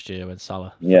against us last year when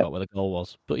Salah forgot where the goal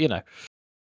was. But,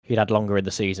 he'd had longer in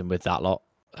the season with that lot.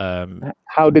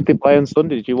 How did they play on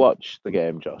Sunday? Did you watch the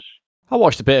game, Josh? I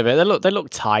watched a bit of it. They look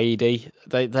tidy.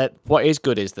 What is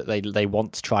good is that they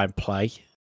want to try and play.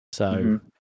 So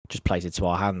just plays into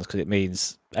our hands because it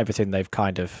means everything they've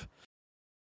kind of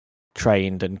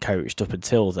trained and coached up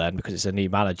until then, because it's a new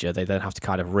manager, they then have to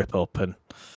kind of rip up and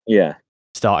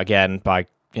start again by,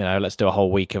 let's do a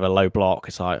whole week of a low block.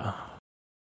 It's like,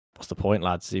 what's the point,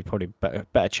 lads? You probably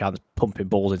better chance pumping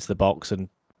balls into the box and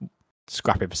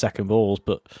scrapping for second balls,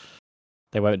 but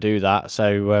they won't do that.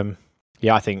 So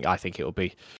I think it will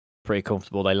be pretty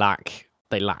comfortable. They lack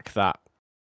that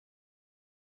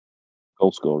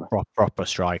goal scorer, proper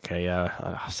striker. Yeah,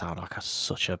 I sound like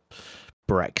such a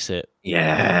Brexit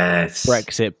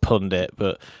pundit,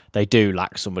 but they do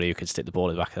lack somebody who can stick the ball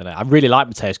in the back of the net. I really like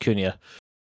Mateus Cunha,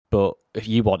 but if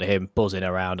you want him buzzing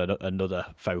around another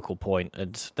focal point,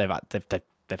 and they've had to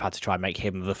try and make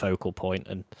him the focal point.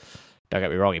 And don't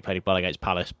get me wrong, he played well against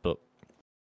Palace, but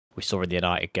we saw in the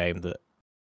United game that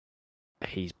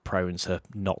he's prone to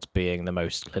not being the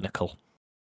most clinical.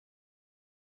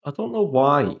 I don't know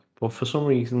why, but for some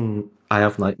reason I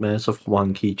have nightmares of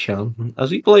Hwang Ki-chan.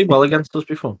 Has he played well against us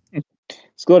before?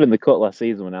 Scored in the cut last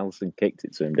season when Alisson kicked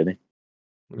it to him, didn't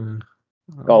he?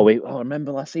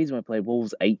 Remember last season we played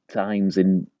Wolves 8 times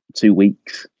in 2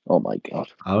 weeks. Oh my god!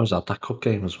 I was at that cup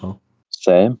game as well.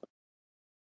 Same.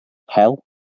 Hell.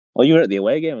 Well, you were at the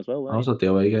away game as well, weren't you? I was at the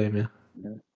away game,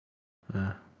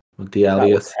 yeah. With the Elliot.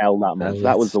 That was hell that month.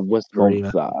 That was the worst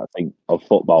month that I think of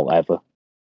football ever.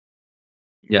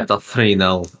 Yeah, that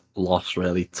 3-0 loss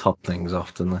really topped things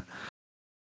off, didn't it?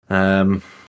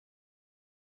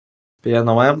 But yeah,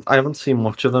 no, I haven't seen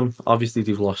much of them. Obviously,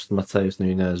 they've lost Mateus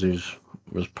Nunes, who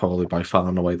was probably by far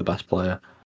and away the best player.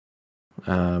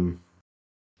 But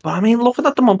I mean, looking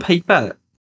at them on paper,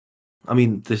 I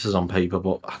mean, this is on paper,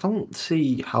 but I don't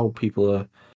see how people are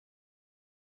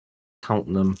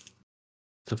counting them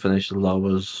to finish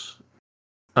low as.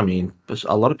 I mean,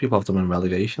 a lot of people have them in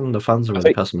relegation. The fans are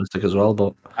really pessimistic as well,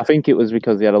 but I think it was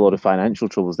because they had a lot of financial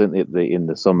troubles, didn't they, in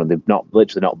the summer? They've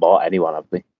literally not bought anyone, have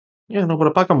they? Yeah, no, but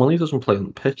a bag of money doesn't play on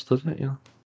the pitch, does it? Yeah.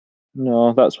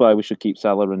 No, that's why we should keep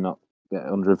Salah and not get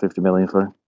 150 million for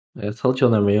him. Yeah, I told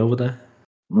you on me over there.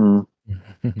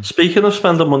 Speaking of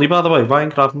spending money, by the way,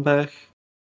 Ryan Gravenberch.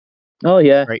 Oh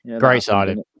yeah, great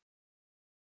signing.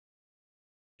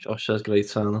 Josh says great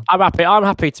signing. I'm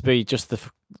happy to be just the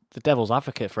devil's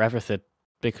advocate for everything,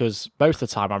 because most of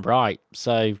the time I'm right,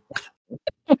 so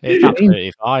it's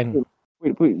absolutely fine.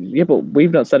 Yeah, but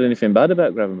we've not said anything bad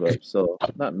about Gravenberch, so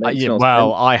that makes no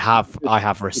sense. I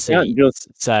have receipts.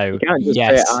 So you can't just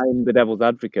say I'm the devil's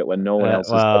advocate when no one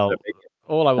else has said anything.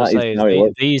 All I will say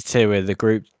is these two in the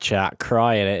group chat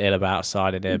crying it about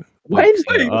signing him. Wait,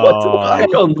 hang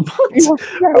on.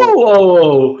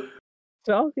 Whoa.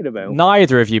 Talking about?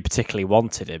 Neither of you particularly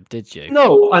wanted him, did you?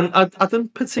 No, and I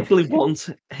didn't particularly want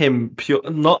him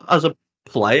not as a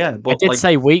player. But I did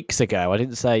say weeks ago. I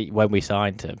didn't say when we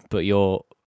signed him, but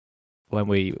when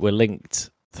we were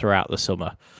linked throughout the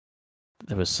summer,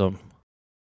 there was some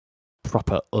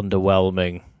proper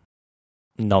underwhelming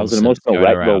nonsense. I was an emotional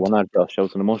wreck, though, wasn't I, Josh? I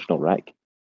was an emotional wreck.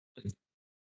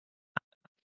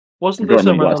 Wasn't this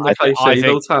around the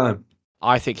Caicedo time?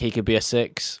 I think he could be a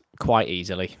 6 quite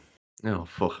easily. Oh,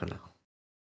 fucking hell.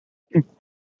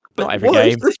 Not every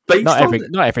game.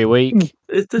 Not every week.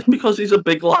 Is this because he's a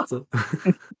big lad?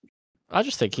 I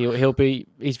just think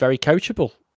he's very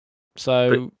coachable.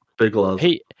 So big lad.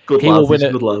 He'll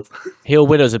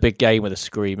win us a big game with a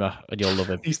screamer, and you'll love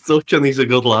him. He's Dutch and he's a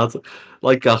good lad,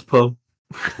 like Gakpo.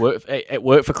 It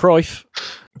worked for Cruyff.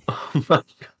 Oh my God.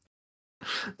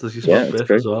 Does he smoke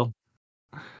Biff as well?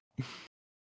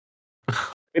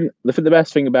 I think the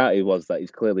best thing about it was that he's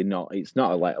clearly not. It's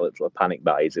not a little panic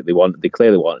buy, is it? They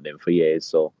clearly wanted him for years,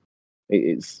 so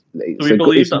it's. Do we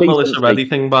believe that Melissa Reddy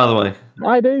thing? By the way,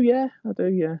 I do. Yeah.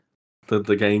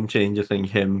 The game changer thing.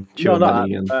 Him. I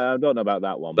don't know about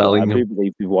that one. But I do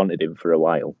believe we've wanted him for a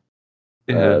while.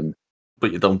 Yeah,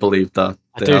 but you don't believe that.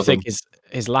 I do think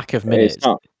his lack of minutes.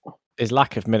 His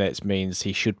lack of minutes means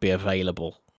he should be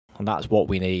available, and that's what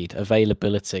we need: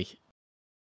 availability.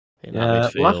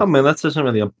 Lack of minutes isn't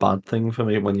really a bad thing for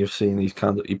me when you've seen he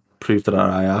proved it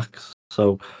at Ajax.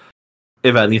 So,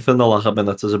 if anything, the lack of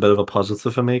minutes is a bit of a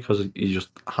positive for me because he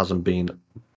just hasn't been,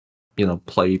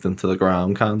 played into the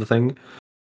ground kind of thing.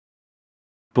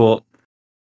 But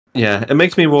yeah, it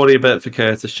makes me worry a bit for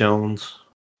Curtis Jones.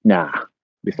 Nah,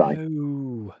 be fine.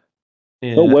 No.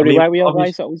 Yeah, don't worry. Why are we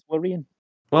always worrying?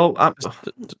 Well,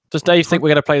 does Dave think we're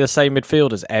going to play the same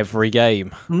midfielders every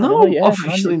game? No,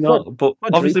 obviously not. But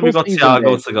obviously we've got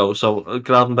Thiago to go, so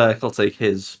Gravenberch will take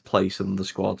his place in the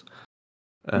squad.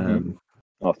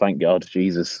 Oh, thank God,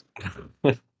 Jesus!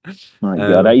 My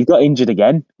God, he got injured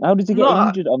again. How did he get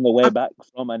injured on the way back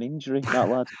from an injury? That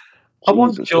lad. I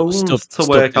want Jones to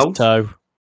work out. I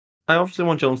obviously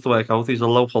want Jones to work out. He's a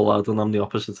local lad, and I'm the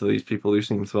opposite of these people who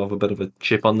seem to have a bit of a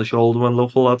chip on the shoulder when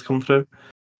local lads come through.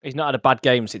 He's not had a bad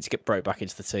game since he broke back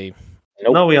into the team.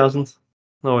 Nope. No, he hasn't.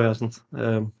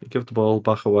 He gave the ball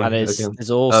back away and again.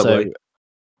 There's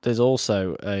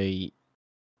also a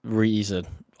reason,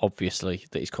 obviously,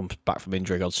 that he's come back from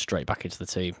injury, gone straight back into the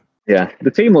team. Yeah,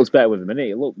 the team looks better with him,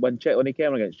 innit? Look, when he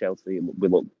came against Chelsea, we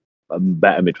looked a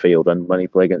better midfield, and when he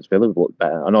played against Villa, we looked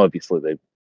better. I know, obviously,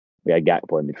 we had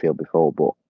Gakpo in midfield before,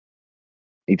 but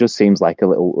he just seems like a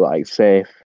little safe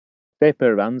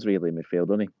pair of hands, really, in midfield,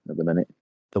 doesn't he, at the minute?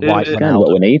 The white man,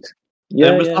 what we need.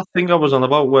 Yeah, it was that thing I was on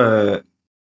about where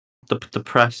the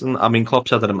pressing. I mean, Klopp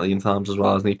said it a million times as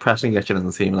well, hasn't he? Pressing gets you in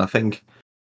the team, and I think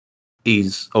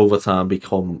he's over time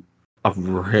become a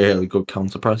really good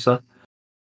counter presser.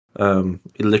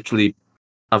 He literally,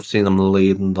 I've seen him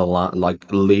leading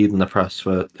the press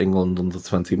for England under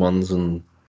 21s and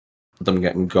them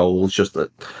getting goals just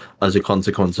as a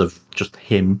consequence of just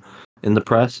him in the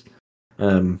press.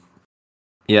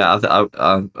 Yeah,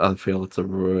 I feel it's a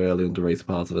really underrated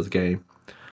part of his game,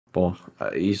 but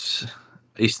he's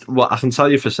well, I can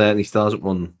tell you for certain he still hasn't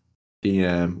won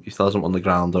the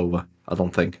ground over. I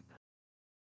don't think,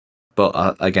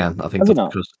 but again, I think that's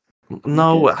because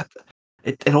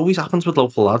it always happens with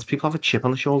local lads. People have a chip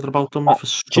on the shoulder about them for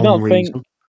some reason.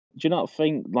 Do you not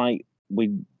think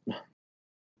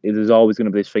there's always going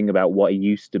to be this thing about what he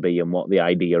used to be and what the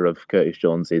idea of Curtis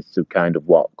Jones is to kind of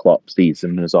what Klopp sees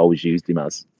and has always used him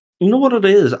as? You know what it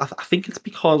is? I think it's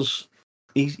because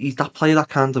he's that player that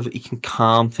kind of, he can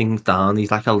calm things down.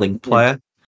 He's like a link player.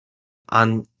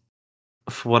 And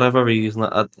for whatever reason,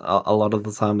 a lot of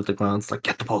the time at the ground, it's like,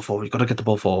 get the ball forward. You've got to get the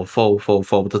ball forward,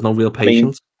 forward. There's no real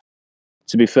patience.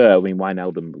 To be fair,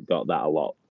 Wijnaldum got that a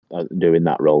lot, doing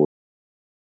that role.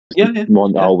 Yeah.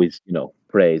 Always,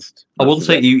 praised. I wouldn't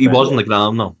say he was on the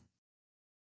ground, though.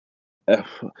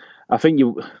 I think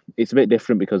it's a bit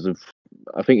different because of,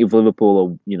 I think if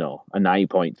Liverpool are, a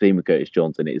 9-point team with Curtis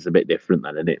Jones in it, it's a bit different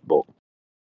than in it. But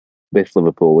this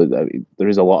Liverpool, there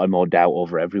is a lot more doubt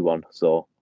over everyone. So,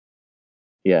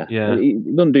 yeah. He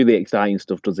doesn't do the exciting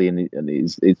stuff, does he? And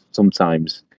it's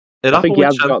sometimes. I think he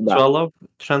has got that. Well, though.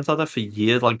 Trent had that for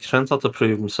years. Like, Trent had to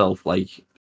prove himself,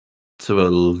 to a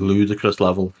ludicrous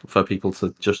level for people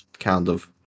to just kind of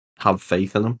have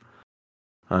faith in him.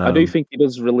 I do think he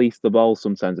does release the ball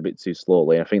sometimes a bit too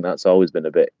slowly. I think that's always been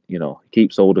a bit, he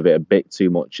keeps hold of it a bit too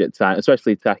much at times,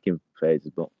 especially attacking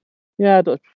phases. But yeah,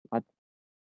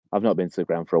 I've not been to the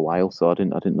ground for a while, so I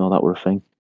didn't know that were a thing.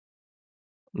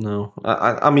 No,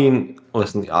 I mean,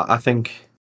 listen, I think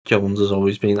Jones has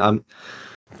always been.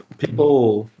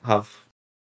 People have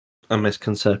a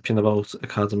misconception about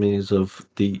academies of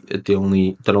they're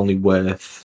only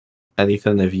worth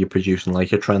anything if you're producing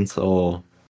like a Trent or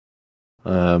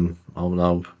Marcus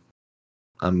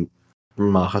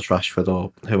Rashford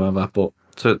or whoever. But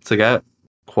to get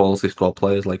quality squad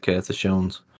players like Curtis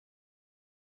Jones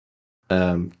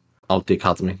out the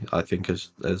academy, I think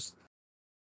is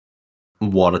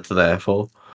what it's there for,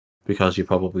 because you're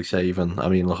probably saving. I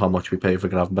mean, look how much we paid for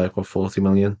Gravenberch, what, 40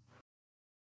 million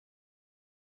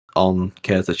on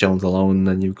Curtis Jones alone, and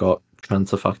then you've got Trent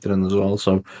to factor in as well.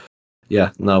 So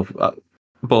yeah, no,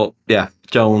 but yeah,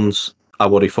 Jones, I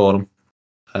worry for him.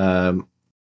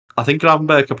 I think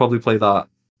Gravenberch could probably play that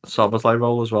Szoboszlai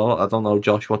role as well. I don't know,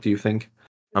 Josh, what do you think?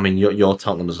 I mean, you're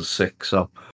telling him as a 6, so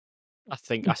I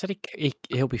said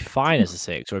he'll be fine as a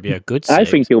 6, or he'll be a good 6. I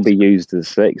think he'll be used as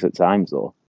 6 at times,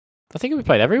 though. I think he'll be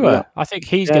played everywhere. Yeah. I think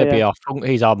he's going to be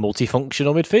he's our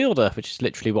multifunctional midfielder, which is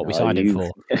literally what we signed him for.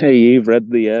 You've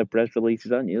read the press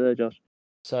releases, haven't you, there, Josh?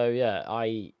 So yeah,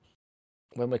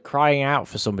 when we're crying out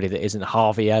for somebody that isn't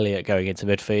Harvey Elliott going into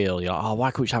midfield, you're like, oh,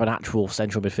 why couldn't we have an actual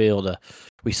central midfielder?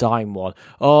 We signed one.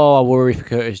 Oh, I worry for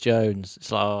Curtis Jones.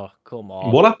 It's like, oh, come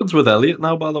on. What happens with Elliott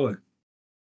now, by the way?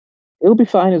 He'll be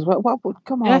fine as well.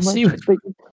 Come on, yes,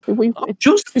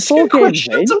 just 4 games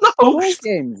in. 4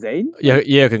 games in.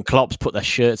 Jurgen Klopp's put their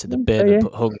shirts in the bin and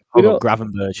put hung on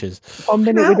Gravenberch's. 1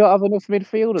 minute we don't have enough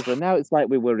midfielders, and now it's like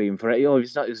we're worrying for it. Oh,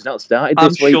 he's not started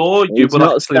this week. I'm sure you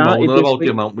were actually moaning about the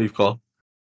amount we've got.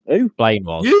 Who? Blayne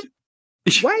was.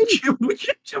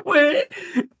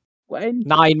 When?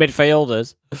 9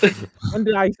 midfielders. When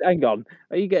did I? Hang on.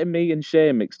 Are you getting me and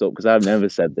Shane mixed up? Because I've never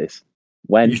said this.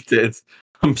 When? You did.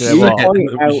 Do you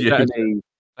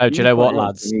know what,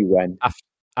 lads? When?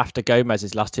 After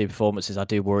Gomez's last 2 performances, I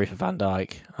do worry for Van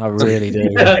Dijk. I really do.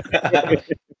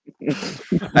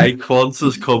 Hey,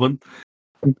 Quanta's coming.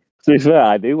 To be fair,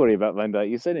 I do worry about Van Dijk.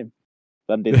 You seen him?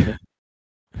 Van didn't.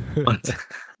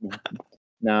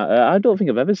 No, I don't think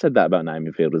I've ever said that about 9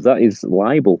 midfielders. That is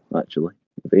libel, actually,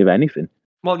 if anything.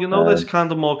 Well, you know, this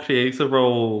kind of more creative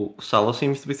role Salah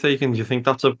seems to be taking. Do you think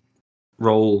that's a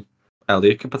role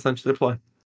Elliott could potentially play?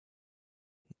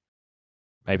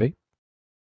 Maybe.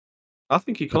 I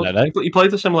think he could. He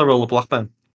played a similar role at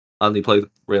Blackburn, and he played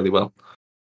really well.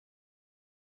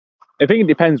 I think it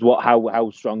depends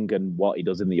how strong and what he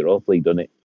does in the Europa League, doesn't it?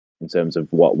 In terms of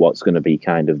what's going to be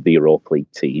kind of the Europa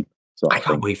League team. I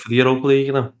can't wait for the Europa League,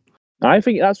 you know. I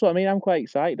think that's what I mean. I'm quite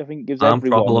excited. I think it gives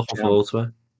everyone a chance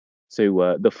to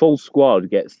the full squad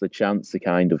gets the chance to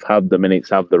kind of have the minutes,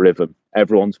 have the rhythm.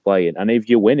 Everyone's playing, and if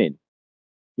you're winning,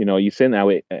 you know, you've seen how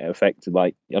it affected,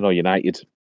 like, you know, United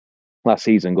last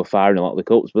season go far in a lot of the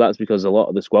cups, but that's because a lot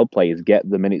of the squad players get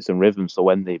the minutes and rhythm. So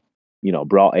when they, you know,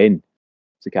 brought in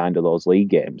to kind of those league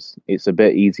games, it's a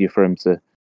bit easier for them to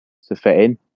fit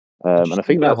in. And I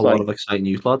think that's a lot of exciting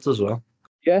youth lads as well.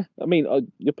 Yeah, I mean,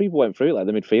 your people went through it, like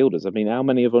the midfielders. I mean, how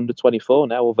many of under 24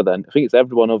 now? Other than, I think it's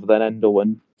everyone other than Endo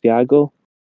and Thiago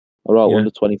are all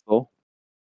under 24.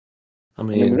 I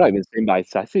mean, we're not even seen by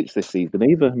Sasic this season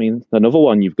either. I mean, another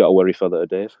one you've got to worry for there,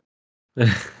 Dave.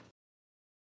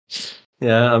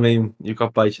 Yeah, I mean, you've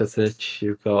got Bajcetic,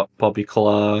 you've got Bobby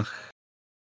Clark,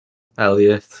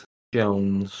 Elliott,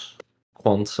 Jones,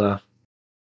 Quansah.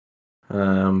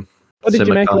 What did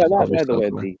you make of that, by the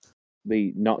way,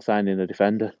 the not signing a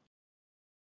defender?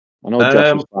 I know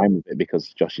Josh is fine with it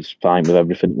because Josh is fine with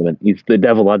everything. He's the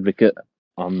devil advocate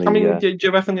on the... I mean, do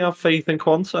you reckon you have faith in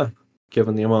Quansah,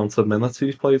 given the amount of minutes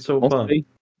he's played so far?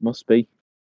 Must be.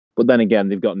 But then again,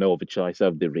 they've got no other choice,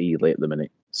 have they, really, at the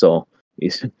minute? So,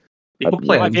 he's...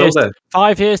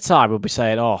 5 years' time, we'll be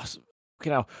saying, oh, you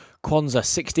know, Quansah,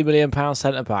 £60 million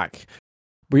centre-back.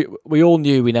 We all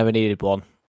knew we never needed one.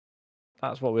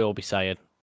 That's what we'll be saying.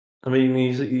 I mean,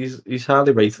 he's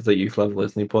highly rated at youth level,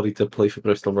 isn't he? But he did play for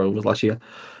Bristol Rovers last year.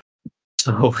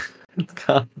 So, it's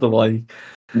kind of like...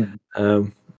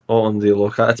 on the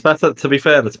look at. It's better, to be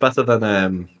fair, it's better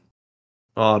than...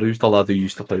 who's the lad who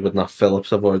used to play with Nat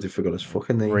Phillips? I've already forgot his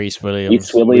fucking name. Rhys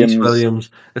Williams. Rhys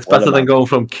Williams. It's better than going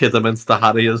from Kidderminster to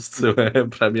Harriers to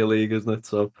Premier League, isn't it?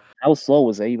 So, how slow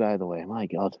was he, by the way? My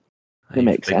God. It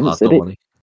makes sense, lad, did it?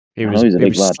 He was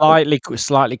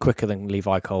slightly quicker than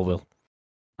Levi Colville.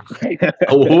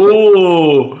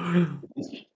 Oh!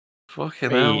 Fucking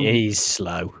hell. He's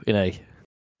slow, you know.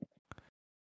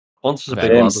 Once is a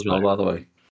big lad as well, by the way.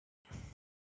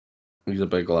 He's a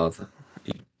big lad.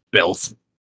 He's built.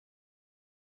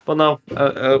 But no,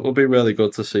 it will be really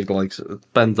good to see like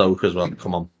Ben Doak as well.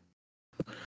 Come on.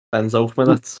 Ben Doak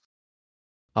minutes.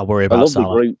 I'll worry about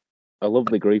Salah. A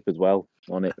lovely group as well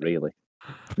on it, really.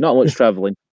 Not much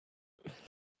travelling.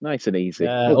 Nice and easy.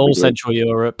 All Central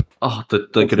Europe. Oh,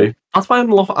 the group. That's why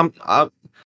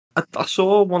I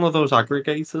saw one of those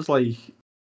aggregators, like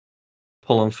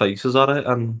pulling faces at it,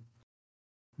 and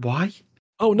why?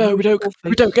 Oh no, we don't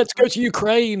get to go to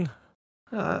Ukraine.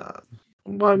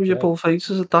 Why would you pull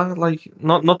faces at that? Like,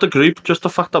 not the group, just the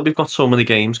fact that we've got so many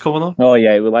games coming up. Oh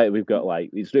yeah, we've got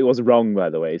it was wrong, by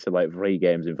the way. So like 3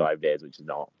 games in 5 days, which is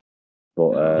not.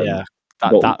 But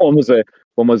one was the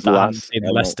last.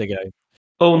 The Leicester game.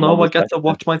 Oh no, I get to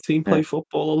watch my team play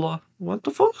football a lot. What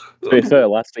the fuck? To be fair,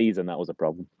 last season that was a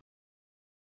problem.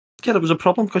 Yeah, it was a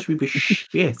problem because we were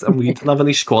shit and we didn't have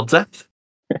any squad depth.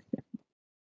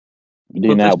 You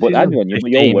do now, but hang on,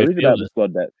 you're worried about the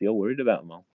squad depth. You're worried about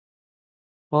them all.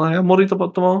 Well, I am worried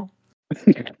about them all.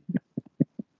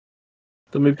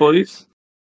 My boys.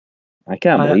 I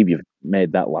can't believe you've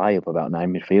made that lie up about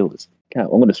 9 midfielders. I'm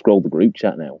going to scroll the group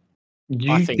chat now.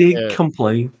 You did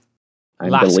complain.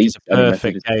 Lask is a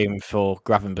perfect game for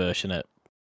Gravenberch, isn't it?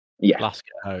 Yeah. Lask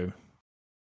at home.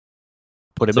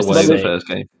 Put him away the first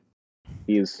game.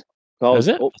 He's is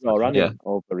it?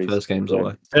 First game's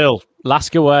away. Still,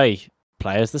 Lask away.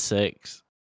 Play as the 6.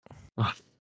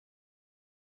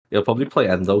 He'll probably play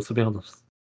Endo, to be honest.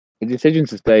 The decision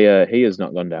to stay here has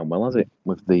not gone down well, has it?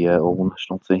 With the all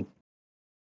national team.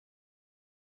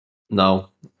 No.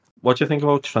 What do you think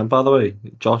about Trent, by the way?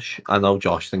 Josh? I know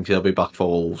Josh thinks he'll be back for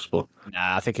Wolves, but...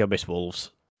 Nah, I think he'll miss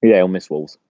Wolves. Yeah, he'll miss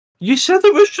Wolves. You said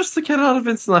it was just to get out of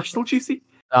international duty.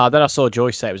 Then I saw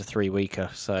Joyce say it was a 3-weeker,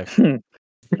 so...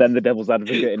 Then the devil's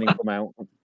advocate and him come out.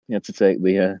 You had to take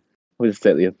the...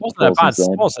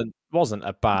 Wasn't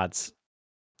a bad...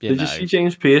 Did you see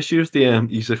James Pearce use the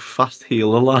he's a fast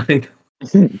healer line?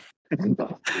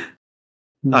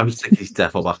 I would think he's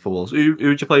definitely back for Wolves. Who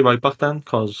would you play right back then?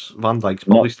 Because Van Dijk's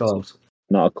probably still out.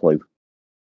 Not a clue.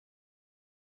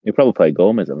 He'll probably play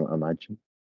Gomez, I imagine.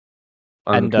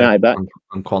 And back.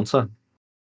 And Quanta.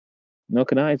 No,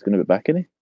 Kanai's going to be back, isn't he?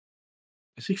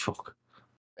 Is he fuck?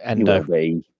 Endo.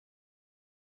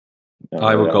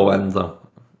 I would go Endo.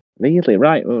 Really?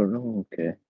 Right. Oh,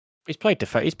 okay. He's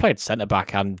played centre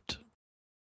back and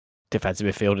defensive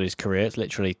midfield in his career. It's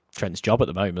literally Trent's job at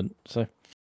the moment. So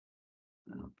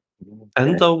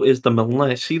Endo is the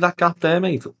Milner. See that gap there,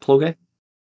 mate? Plug it.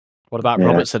 What about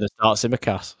Robertson and start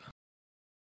Simicast?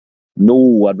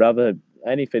 No, I'd rather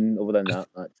anything other than that.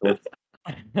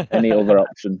 Actually, any other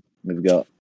option we've got.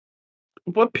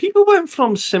 But people went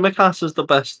from Simicast as the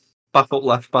best backup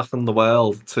left back in the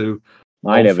world to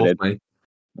I never did.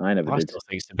 I still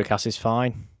think Simicast is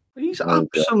fine. He's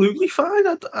absolutely fine.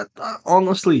 I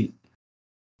honestly,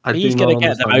 he's going to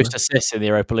get the most assists in the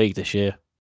Europa League this year.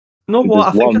 You know what?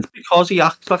 I think it's because he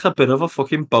acts like a bit of a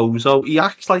fucking bozo. He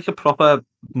acts like a proper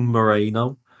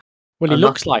Moreno. Well, he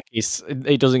looks like he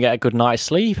doesn't get a good night's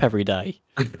sleep every day.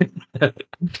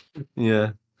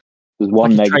 Yeah. There's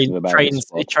one negative about it.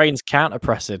 He trains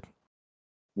counter-pressing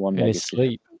in his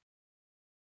sleep.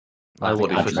 I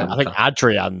think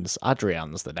Adrian's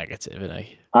the negative, isn't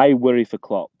he? I worry for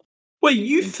Klopp. Wait,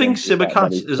 you think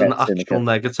Simicast is an actual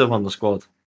negative on the squad?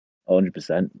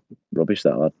 100%. Rubbish,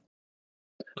 that lad.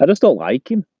 I just don't like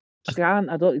him.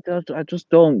 I just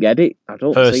don't get it. I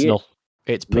don't personal. See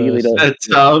it. It's really personal. It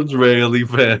sounds really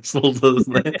personal,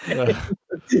 doesn't it?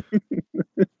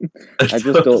 I just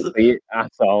don't see it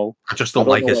at all. I just don't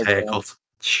like his haircut.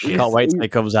 I can't wait till he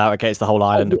comes out against the whole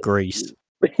island of Greece.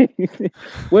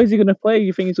 Where's he going to play?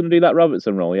 You think he's going to do that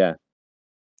Robertson role? Yeah.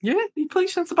 Yeah, he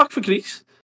plays centre back for Greece.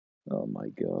 Oh my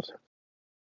god!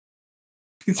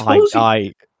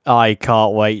 I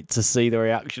can't wait to see the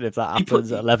reaction if that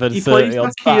happens at 11:30 on Saturday. He plays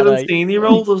that Kieran Tierney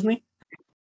role, doesn't he?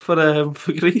 For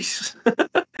Greece.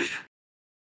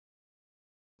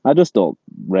 I just don't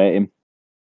rate him.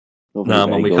 No,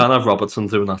 man, we can't have Robertson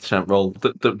doing that Trent role.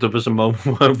 There was a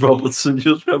moment where Robertson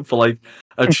just went for like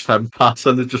a Trent pass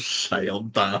and it just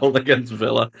sailed down against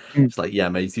Villa. It's like, yeah,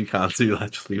 mate, you can't do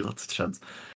that. Just leave that to Trent.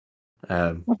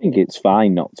 I think it's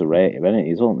fine not to rate him, isn't it?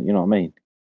 He's only, you know what I mean?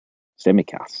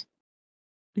 Simicast.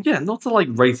 Yeah, not to like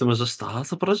rate him as a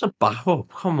starter, but as a backup.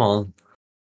 Come on.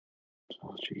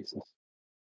 Oh, Jesus.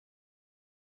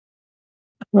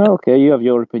 Well, okay, you have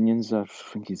your opinions. I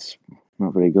think it's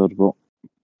not very good, but...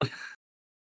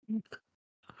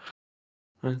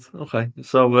 Right, okay,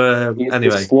 so he's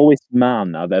anyway. the slowest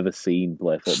man I've ever seen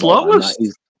play football.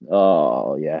 Slowest?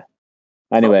 Oh, yeah.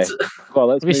 Anyway.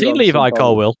 Well, have you seen Levi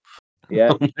Colwill?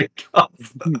 Yeah. Oh my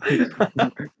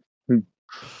God.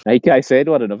 AK said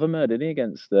what another murder, didn't he,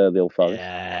 against the old Forest?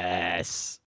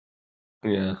 Yes.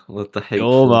 Yeah, let the hate.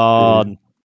 Come on.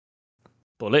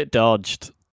 Bullet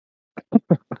dodged.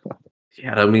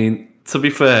 Yeah, I mean, to be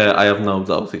fair, I have no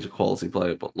doubt he's a quality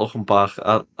player, but looking back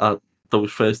at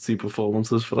those first 2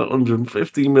 performances for that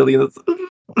 115 million,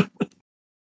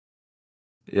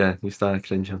 yeah, you started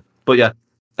cringing. But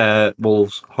yeah,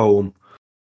 Wolves home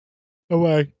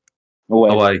Away.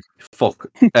 Away. Fuck.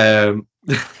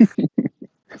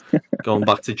 Going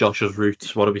back to Josh's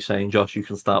roots, what are we saying, Josh? You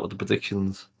can start with the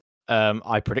predictions.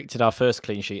 I predicted our first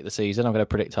clean sheet of the season. I'm going to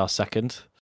predict our second.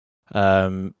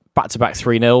 Back-to-back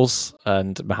 3-0s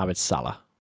and Mohamed Salah.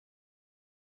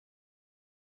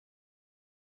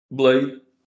 Blayne.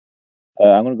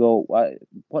 I'm going to go.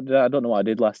 What did I don't know what I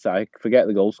did last time. I forget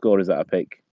the goal scorers that I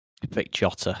pick. You picked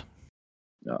Jota.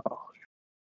 No.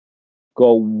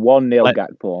 Go 1-0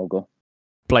 Gakpo. I'll go.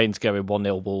 Blaine's going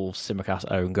 1-0 Wolves.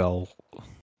 Simicast own goal.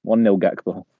 1-0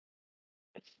 Gakpo.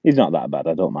 He's not that bad.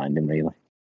 I don't mind him really.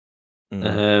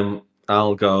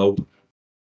 I'll go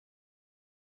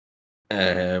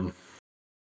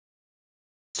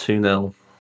 2-0.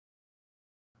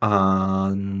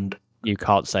 And you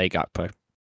can't say Gakpo.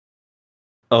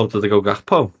 Oh, did they go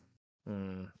Gakpo?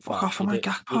 Fuck off, am I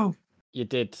Gakpo? You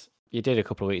did a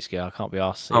couple of weeks ago. I can't be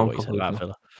asked to see what you said about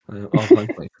Villa.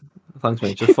 Thanks, mate. Thanks,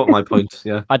 mate. Just put my points,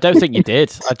 yeah. I don't think you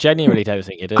did. I genuinely don't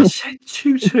think you did. I said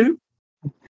 2-2.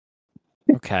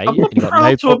 Okay. I'm not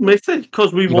proud to admit it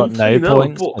because we won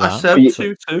 3-0, but I said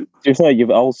 2-2. To be fair, you've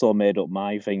also made up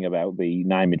my thing about the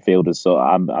 9 midfielders, so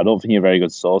I don't think you're a very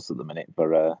good source at the minute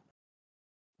for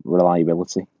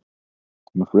reliability.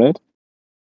 I'm afraid.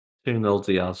 2-0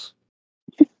 Diaz.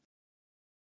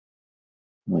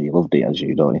 Well, you love Diaz,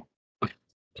 don't you?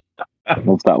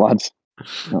 Love that, lads.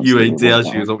 You hate Diaz,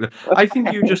 I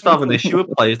think you just have an issue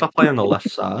with players that play on the left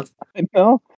side.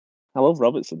 No, I love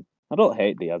Robertson. I don't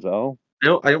hate Diaz at all.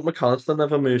 I hope McAllister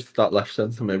never moves to that left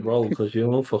centre mid role because you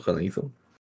don't fucking hate him.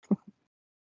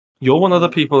 You're one of the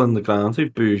people in the ground who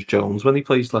boos Jones when he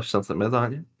plays left centre mid,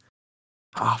 aren't you?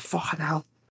 Oh, fucking hell.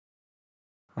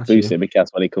 Boo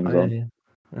Simicast when he comes on.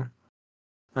 Yeah.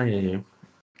 I hear you.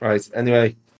 Right,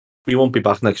 anyway, we won't be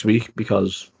back next week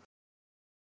because,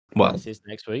 well... This is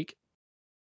next week.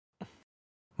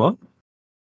 What?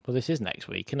 Well, this is next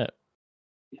week, isn't it?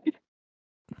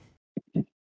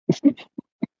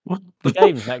 What? The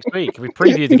game's next week. We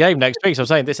previewed the game next week, so I'm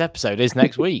saying this episode is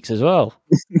next week's as well.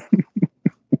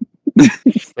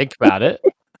 Think about it.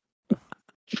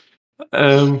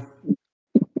 Right,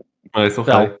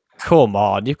 okay. Oh, come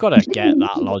on, you've got to get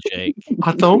that logic.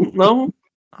 I don't know.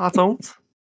 I don't.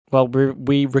 Well,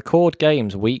 we record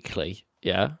games weekly,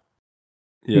 yeah?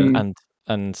 Yeah.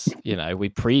 And you know, we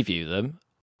preview them.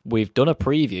 We've done a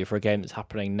preview for a game that's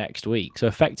happening next week. So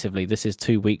effectively, this is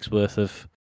 2 weeks worth of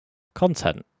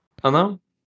content. I know.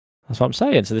 That's what I'm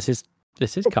saying. So this is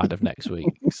kind of next week.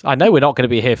 I know we're not going to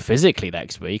be here physically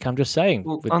next week. I'm just saying.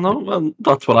 Well, I know. Well,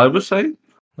 that's what I was saying.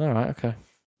 All right. Okay.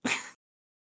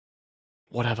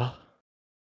 Whatever.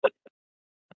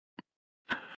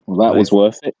 Well, that was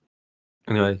worth it.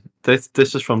 Anyway, this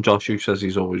is from Josh, who says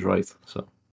he's always right. So,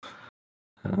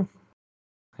 yeah.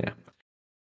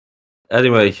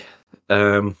 Anyway,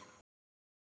 thanks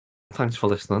for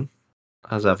listening.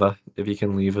 As ever, if you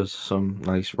can leave us some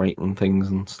nice rating things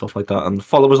and stuff like that, and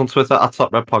follow us on Twitter at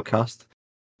Top Red Podcast.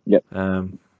 Yep.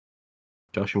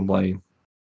 Josh and Blayne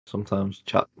sometimes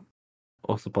chat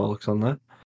off the bollocks on there.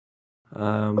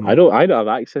 I don't have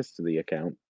access to the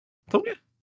account. Don't you?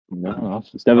 No,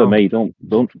 it's never me. Don't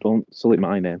select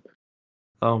my name.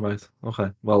 Oh right,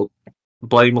 okay. Well,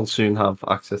 Blayne will soon have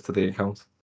access to the account.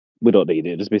 We don't need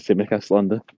it. Just be Simicast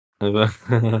slander. If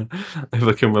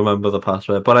I can remember the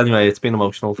password. But anyway, it's been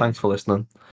emotional. Thanks for listening.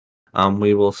 And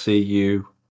we will see you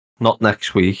not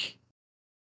next week,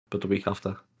 but the week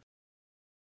after.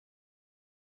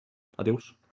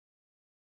 Adios.